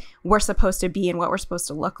what we're supposed to be and what we're supposed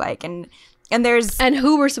to look like. And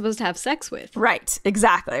who we're supposed to have sex with. Right.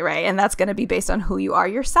 Exactly. Right. And that's going to be based on who you are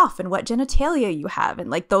yourself and what genitalia you have. And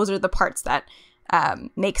like, those are the parts that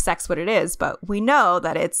make sex what it is. But we know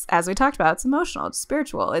that it's, as we talked about, it's emotional, it's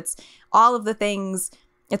spiritual, it's all of the things,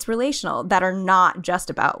 it's relational, that are not just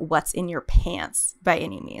about what's in your pants by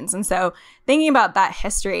any means. And so thinking about that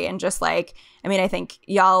history and just like, I mean, I think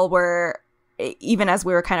y'all were, even as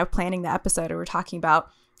we were kind of planning the episode, we were talking about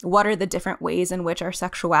what are the different ways in which our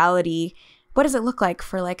sexuality, what does it look like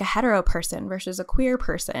for like a hetero person versus a queer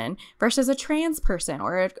person versus a trans person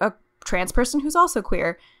or a trans person who's also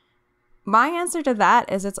queer? My answer to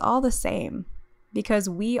that is it's all the same, because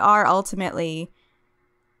we are ultimately,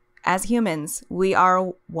 as humans, we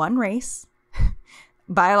are one race.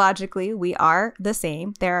 Biologically, we are the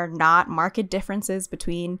same. There are not marked differences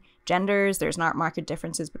between genders. There's not marked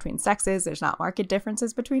differences between sexes. There's not marked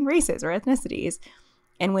differences between races or ethnicities.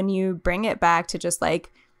 And when you bring it back to just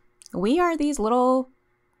like, we are these little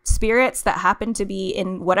spirits that happen to be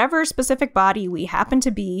in whatever specific body we happen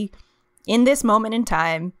to be in this moment in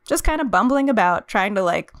time, just kind of bumbling about, trying to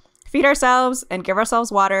like feed ourselves and give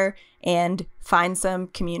ourselves water and find some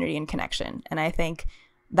community and connection. And I think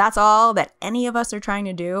that's all that any of us are trying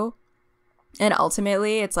to do. And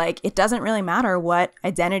ultimately, it's like, it doesn't really matter what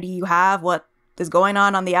identity you have, what is going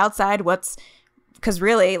on the outside, because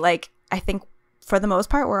really, like, I think for the most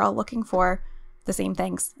part, we're all looking for the same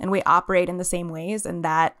things and we operate in the same ways. And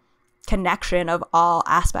that connection of all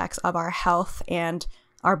aspects of our health and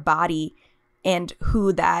our body and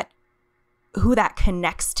who that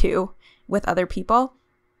connects to with other people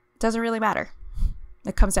doesn't really matter.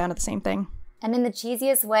 It comes down to the same thing. And in the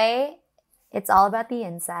cheesiest way, it's all about the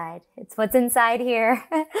inside. It's what's inside here.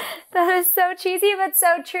 That is so cheesy, but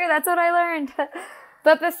so true. That's what I learned.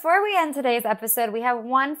 But before we end today's episode, we have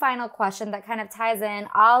one final question that kind of ties in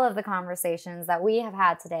all of the conversations that we have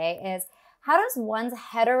had today is, how does one's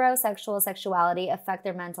heterosexual sexuality affect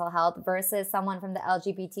their mental health versus someone from the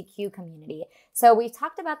LGBTQ community? So we've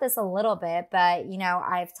talked about this a little bit, but, you know,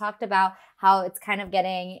 I've talked about how it's kind of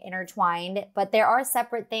getting intertwined, but there are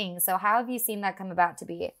separate things. So how have you seen that come about to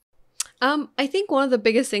be? I think one of the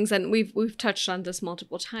biggest things, and we've touched on this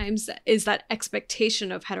multiple times, is that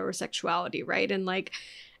expectation of heterosexuality, right?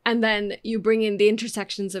 And then you bring in the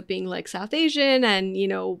intersections of being like South Asian and, you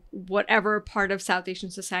know, whatever part of South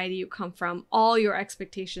Asian society you come from, all your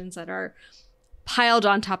expectations that are piled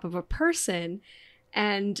on top of a person.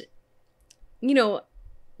 And, you know,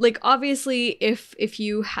 like, obviously, if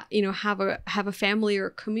you have a family or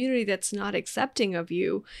a community that's not accepting of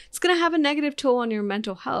you, it's going to have a negative toll on your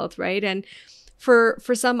mental health, right? And for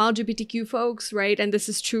some LGBTQ folks, right, and this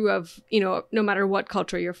is true of, you know, no matter what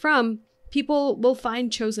culture you're from, people will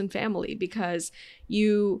find chosen family because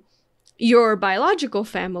your biological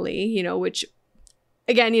family, you know, which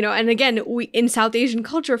again, you know, and again, we in South Asian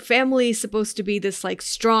culture, family is supposed to be this like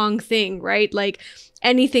strong thing, right? Like,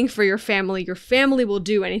 anything for your family will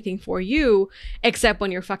do anything for you, except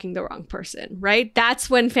when you're fucking the wrong person, right? That's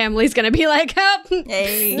when family's gonna be like, oh,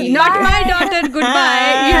 hey, not my daughter,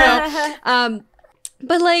 goodbye, you know.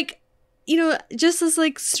 But like, you know, just as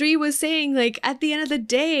like Sri was saying, like, at the end of the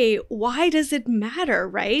day, why does it matter,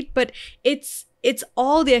 right? But it's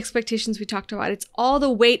all the expectations we talked about. It's all the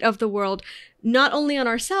weight of the world, not only on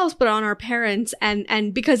ourselves, but on our parents,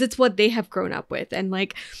 and because it's what they have grown up with. And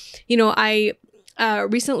like, you know, I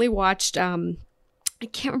recently watched, I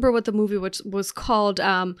can't remember what the movie was called,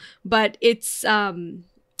 but it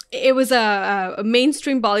was a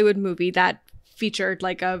mainstream Bollywood movie that featured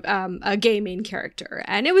like a gay main character,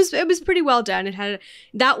 and it was pretty well done.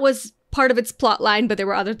 That was part of its plot line, but there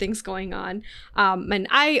were other things going on. And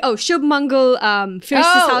Shubh Mangal, Fir Se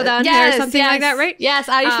Saudhan Hai, or something like that, right? Yes,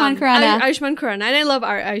 Ayushmann Khurrana. Ayushmann Khurrana, and I love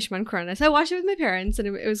Ayushmann Khurrana, so I watched it with my parents, and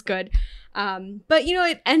it was good. But you know,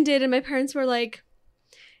 it ended, and my parents were like,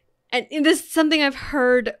 and this is something I've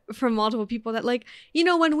heard from multiple people, that like, you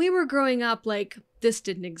know, when we were growing up, like, this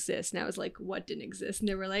didn't exist. And I was like, what didn't exist? And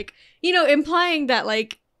they were like, you know, implying that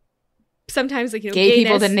like sometimes, like, you know, gay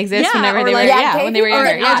people didn't exist whenever they were, when they were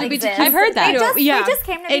younger. LGBT. I've heard that. You know, They just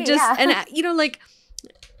came to be, and you know, like,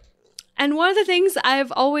 And one of the things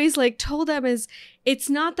I've always like told them is it's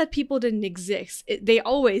not that people didn't exist. They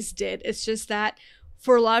always did. It's just that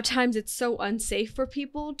for a lot of times it's so unsafe for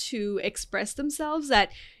people to express themselves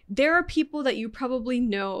that there are people that you probably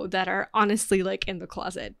know that are honestly like in the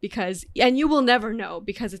closet and you will never know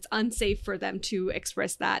because it's unsafe for them to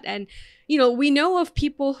express that. And, you know, we know of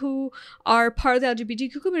people who are part of the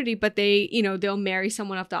LGBTQ community, but they, you know, they'll marry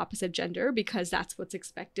someone of the opposite gender because that's what's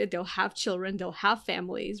expected. They'll have children, they'll have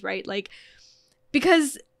families, right? Like,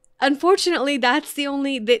 because unfortunately that's the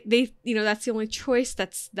only, that's the only choice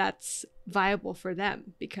that's viable for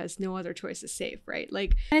them because no other choice is safe, right?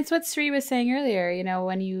 Like, and it's what Sri was saying earlier, you know,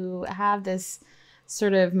 when you have this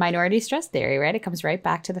sort of minority stress theory, right? It comes right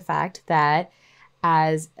back to the fact that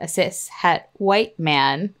as a cis het white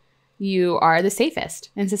man, you are the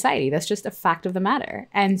safest in society. That's just a fact of the matter.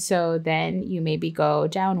 And so then you maybe go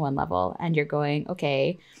down one level and you're going,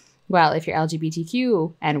 okay, well, if you're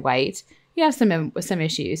LGBTQ and white, you have some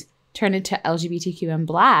issues. Turn it to LGBTQ and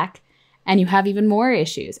Black, and you have even more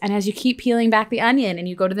issues. And as you keep peeling back the onion and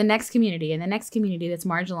you go to the next community and the next community that's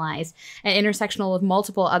marginalized and intersectional with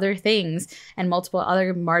multiple other things and multiple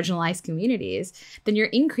other marginalized communities, then you're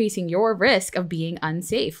increasing your risk of being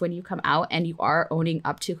unsafe when you come out and you are owning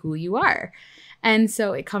up to who you are. And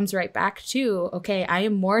so it comes right back to, okay, I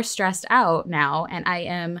am more stressed out now and I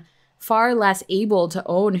am far less able to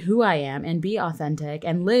own who I am and be authentic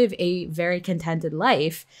and live a very contented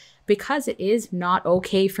life because it is not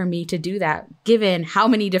okay for me to do that, given how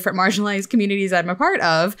many different marginalized communities I'm a part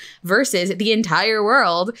of versus the entire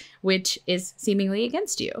world, which is seemingly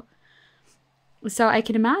against you. So I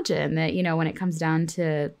can imagine that, you know, when it comes down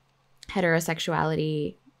to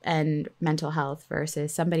heterosexuality and mental health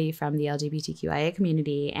versus somebody from the LGBTQIA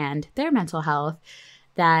community and their mental health,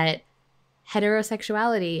 that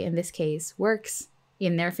heterosexuality in this case works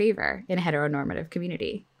in their favor in a heteronormative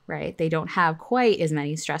community, right? They don't have quite as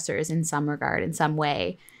many stressors in some regard, in some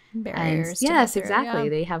way. Barriers. Yes, exactly. Yeah.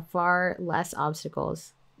 They have far less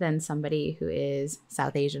obstacles than somebody who is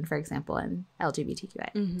South Asian, for example, and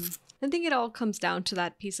LGBTQI. Mm-hmm. I think it all comes down to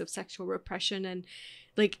that piece of sexual repression, and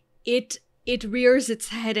like it rears its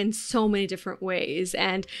head in so many different ways.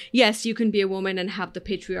 And yes, you can be a woman and have the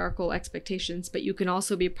patriarchal expectations, but you can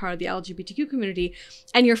also be part of the LGBTQ community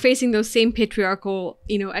and you're facing those same patriarchal,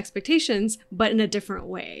 you know, expectations, but in a different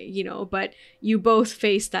way, you know, but you both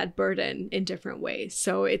face that burden in different ways.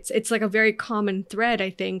 So it's like a very common thread, I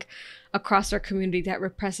think, across our community that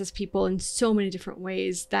represses people in so many different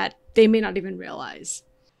ways that they may not even realize.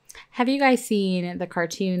 Have you guys seen the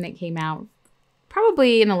cartoon that came out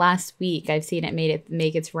probably in the last week? I've seen it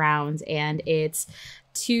make its rounds, and it's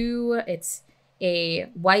a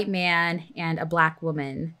white man and a Black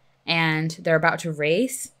woman, and they're about to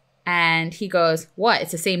race, and he goes, "What?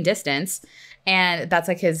 It's the same distance." And that's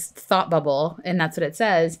like his thought bubble, and that's what it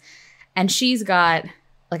says. And she's got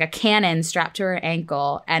like a cannon strapped to her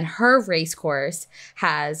ankle, and her race course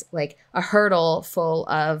has like a hurdle full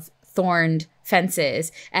of thorned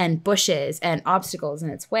fences and bushes and obstacles in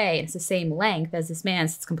its way. And it's the same length as this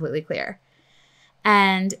man's. It's completely clear.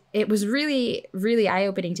 And it was really, really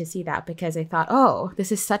eye-opening to see that, because I thought, oh, this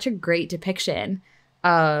is such a great depiction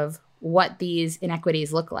of what these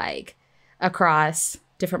inequities look like across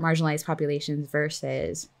different marginalized populations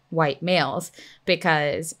versus white males,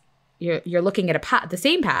 because you're looking at the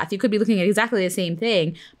same path. You could be looking at exactly the same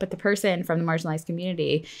thing, but the person from the marginalized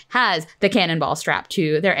community has the cannonball strapped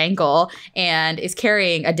to their ankle and is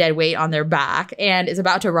carrying a dead weight on their back and is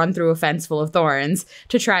about to run through a fence full of thorns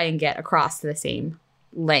to try and get across the same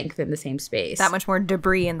length in the same space. That much more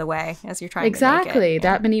debris in the way as you're trying exactly, to make it.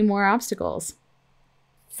 That many more obstacles.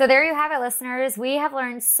 So there you have it, listeners. We have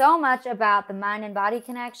learned so much about the mind and body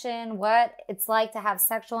connection, what it's like to have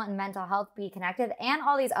sexual and mental health be connected, and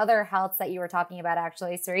all these other healths that you were talking about,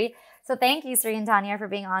 actually, Sri. So thank you, Sri and Tanya, for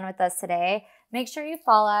being on with us today. Make sure you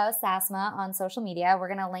follow SASMHA on social media. We're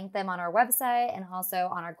going to link them on our website and also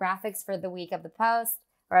on our graphics for the week of the post,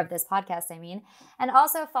 or of this podcast, I mean. And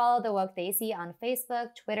also follow The Woke Desi on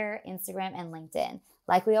Facebook, Twitter, Instagram, and LinkedIn.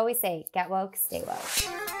 Like we always say, get woke, stay woke.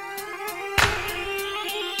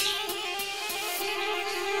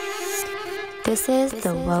 This is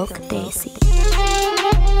The Woke Desi.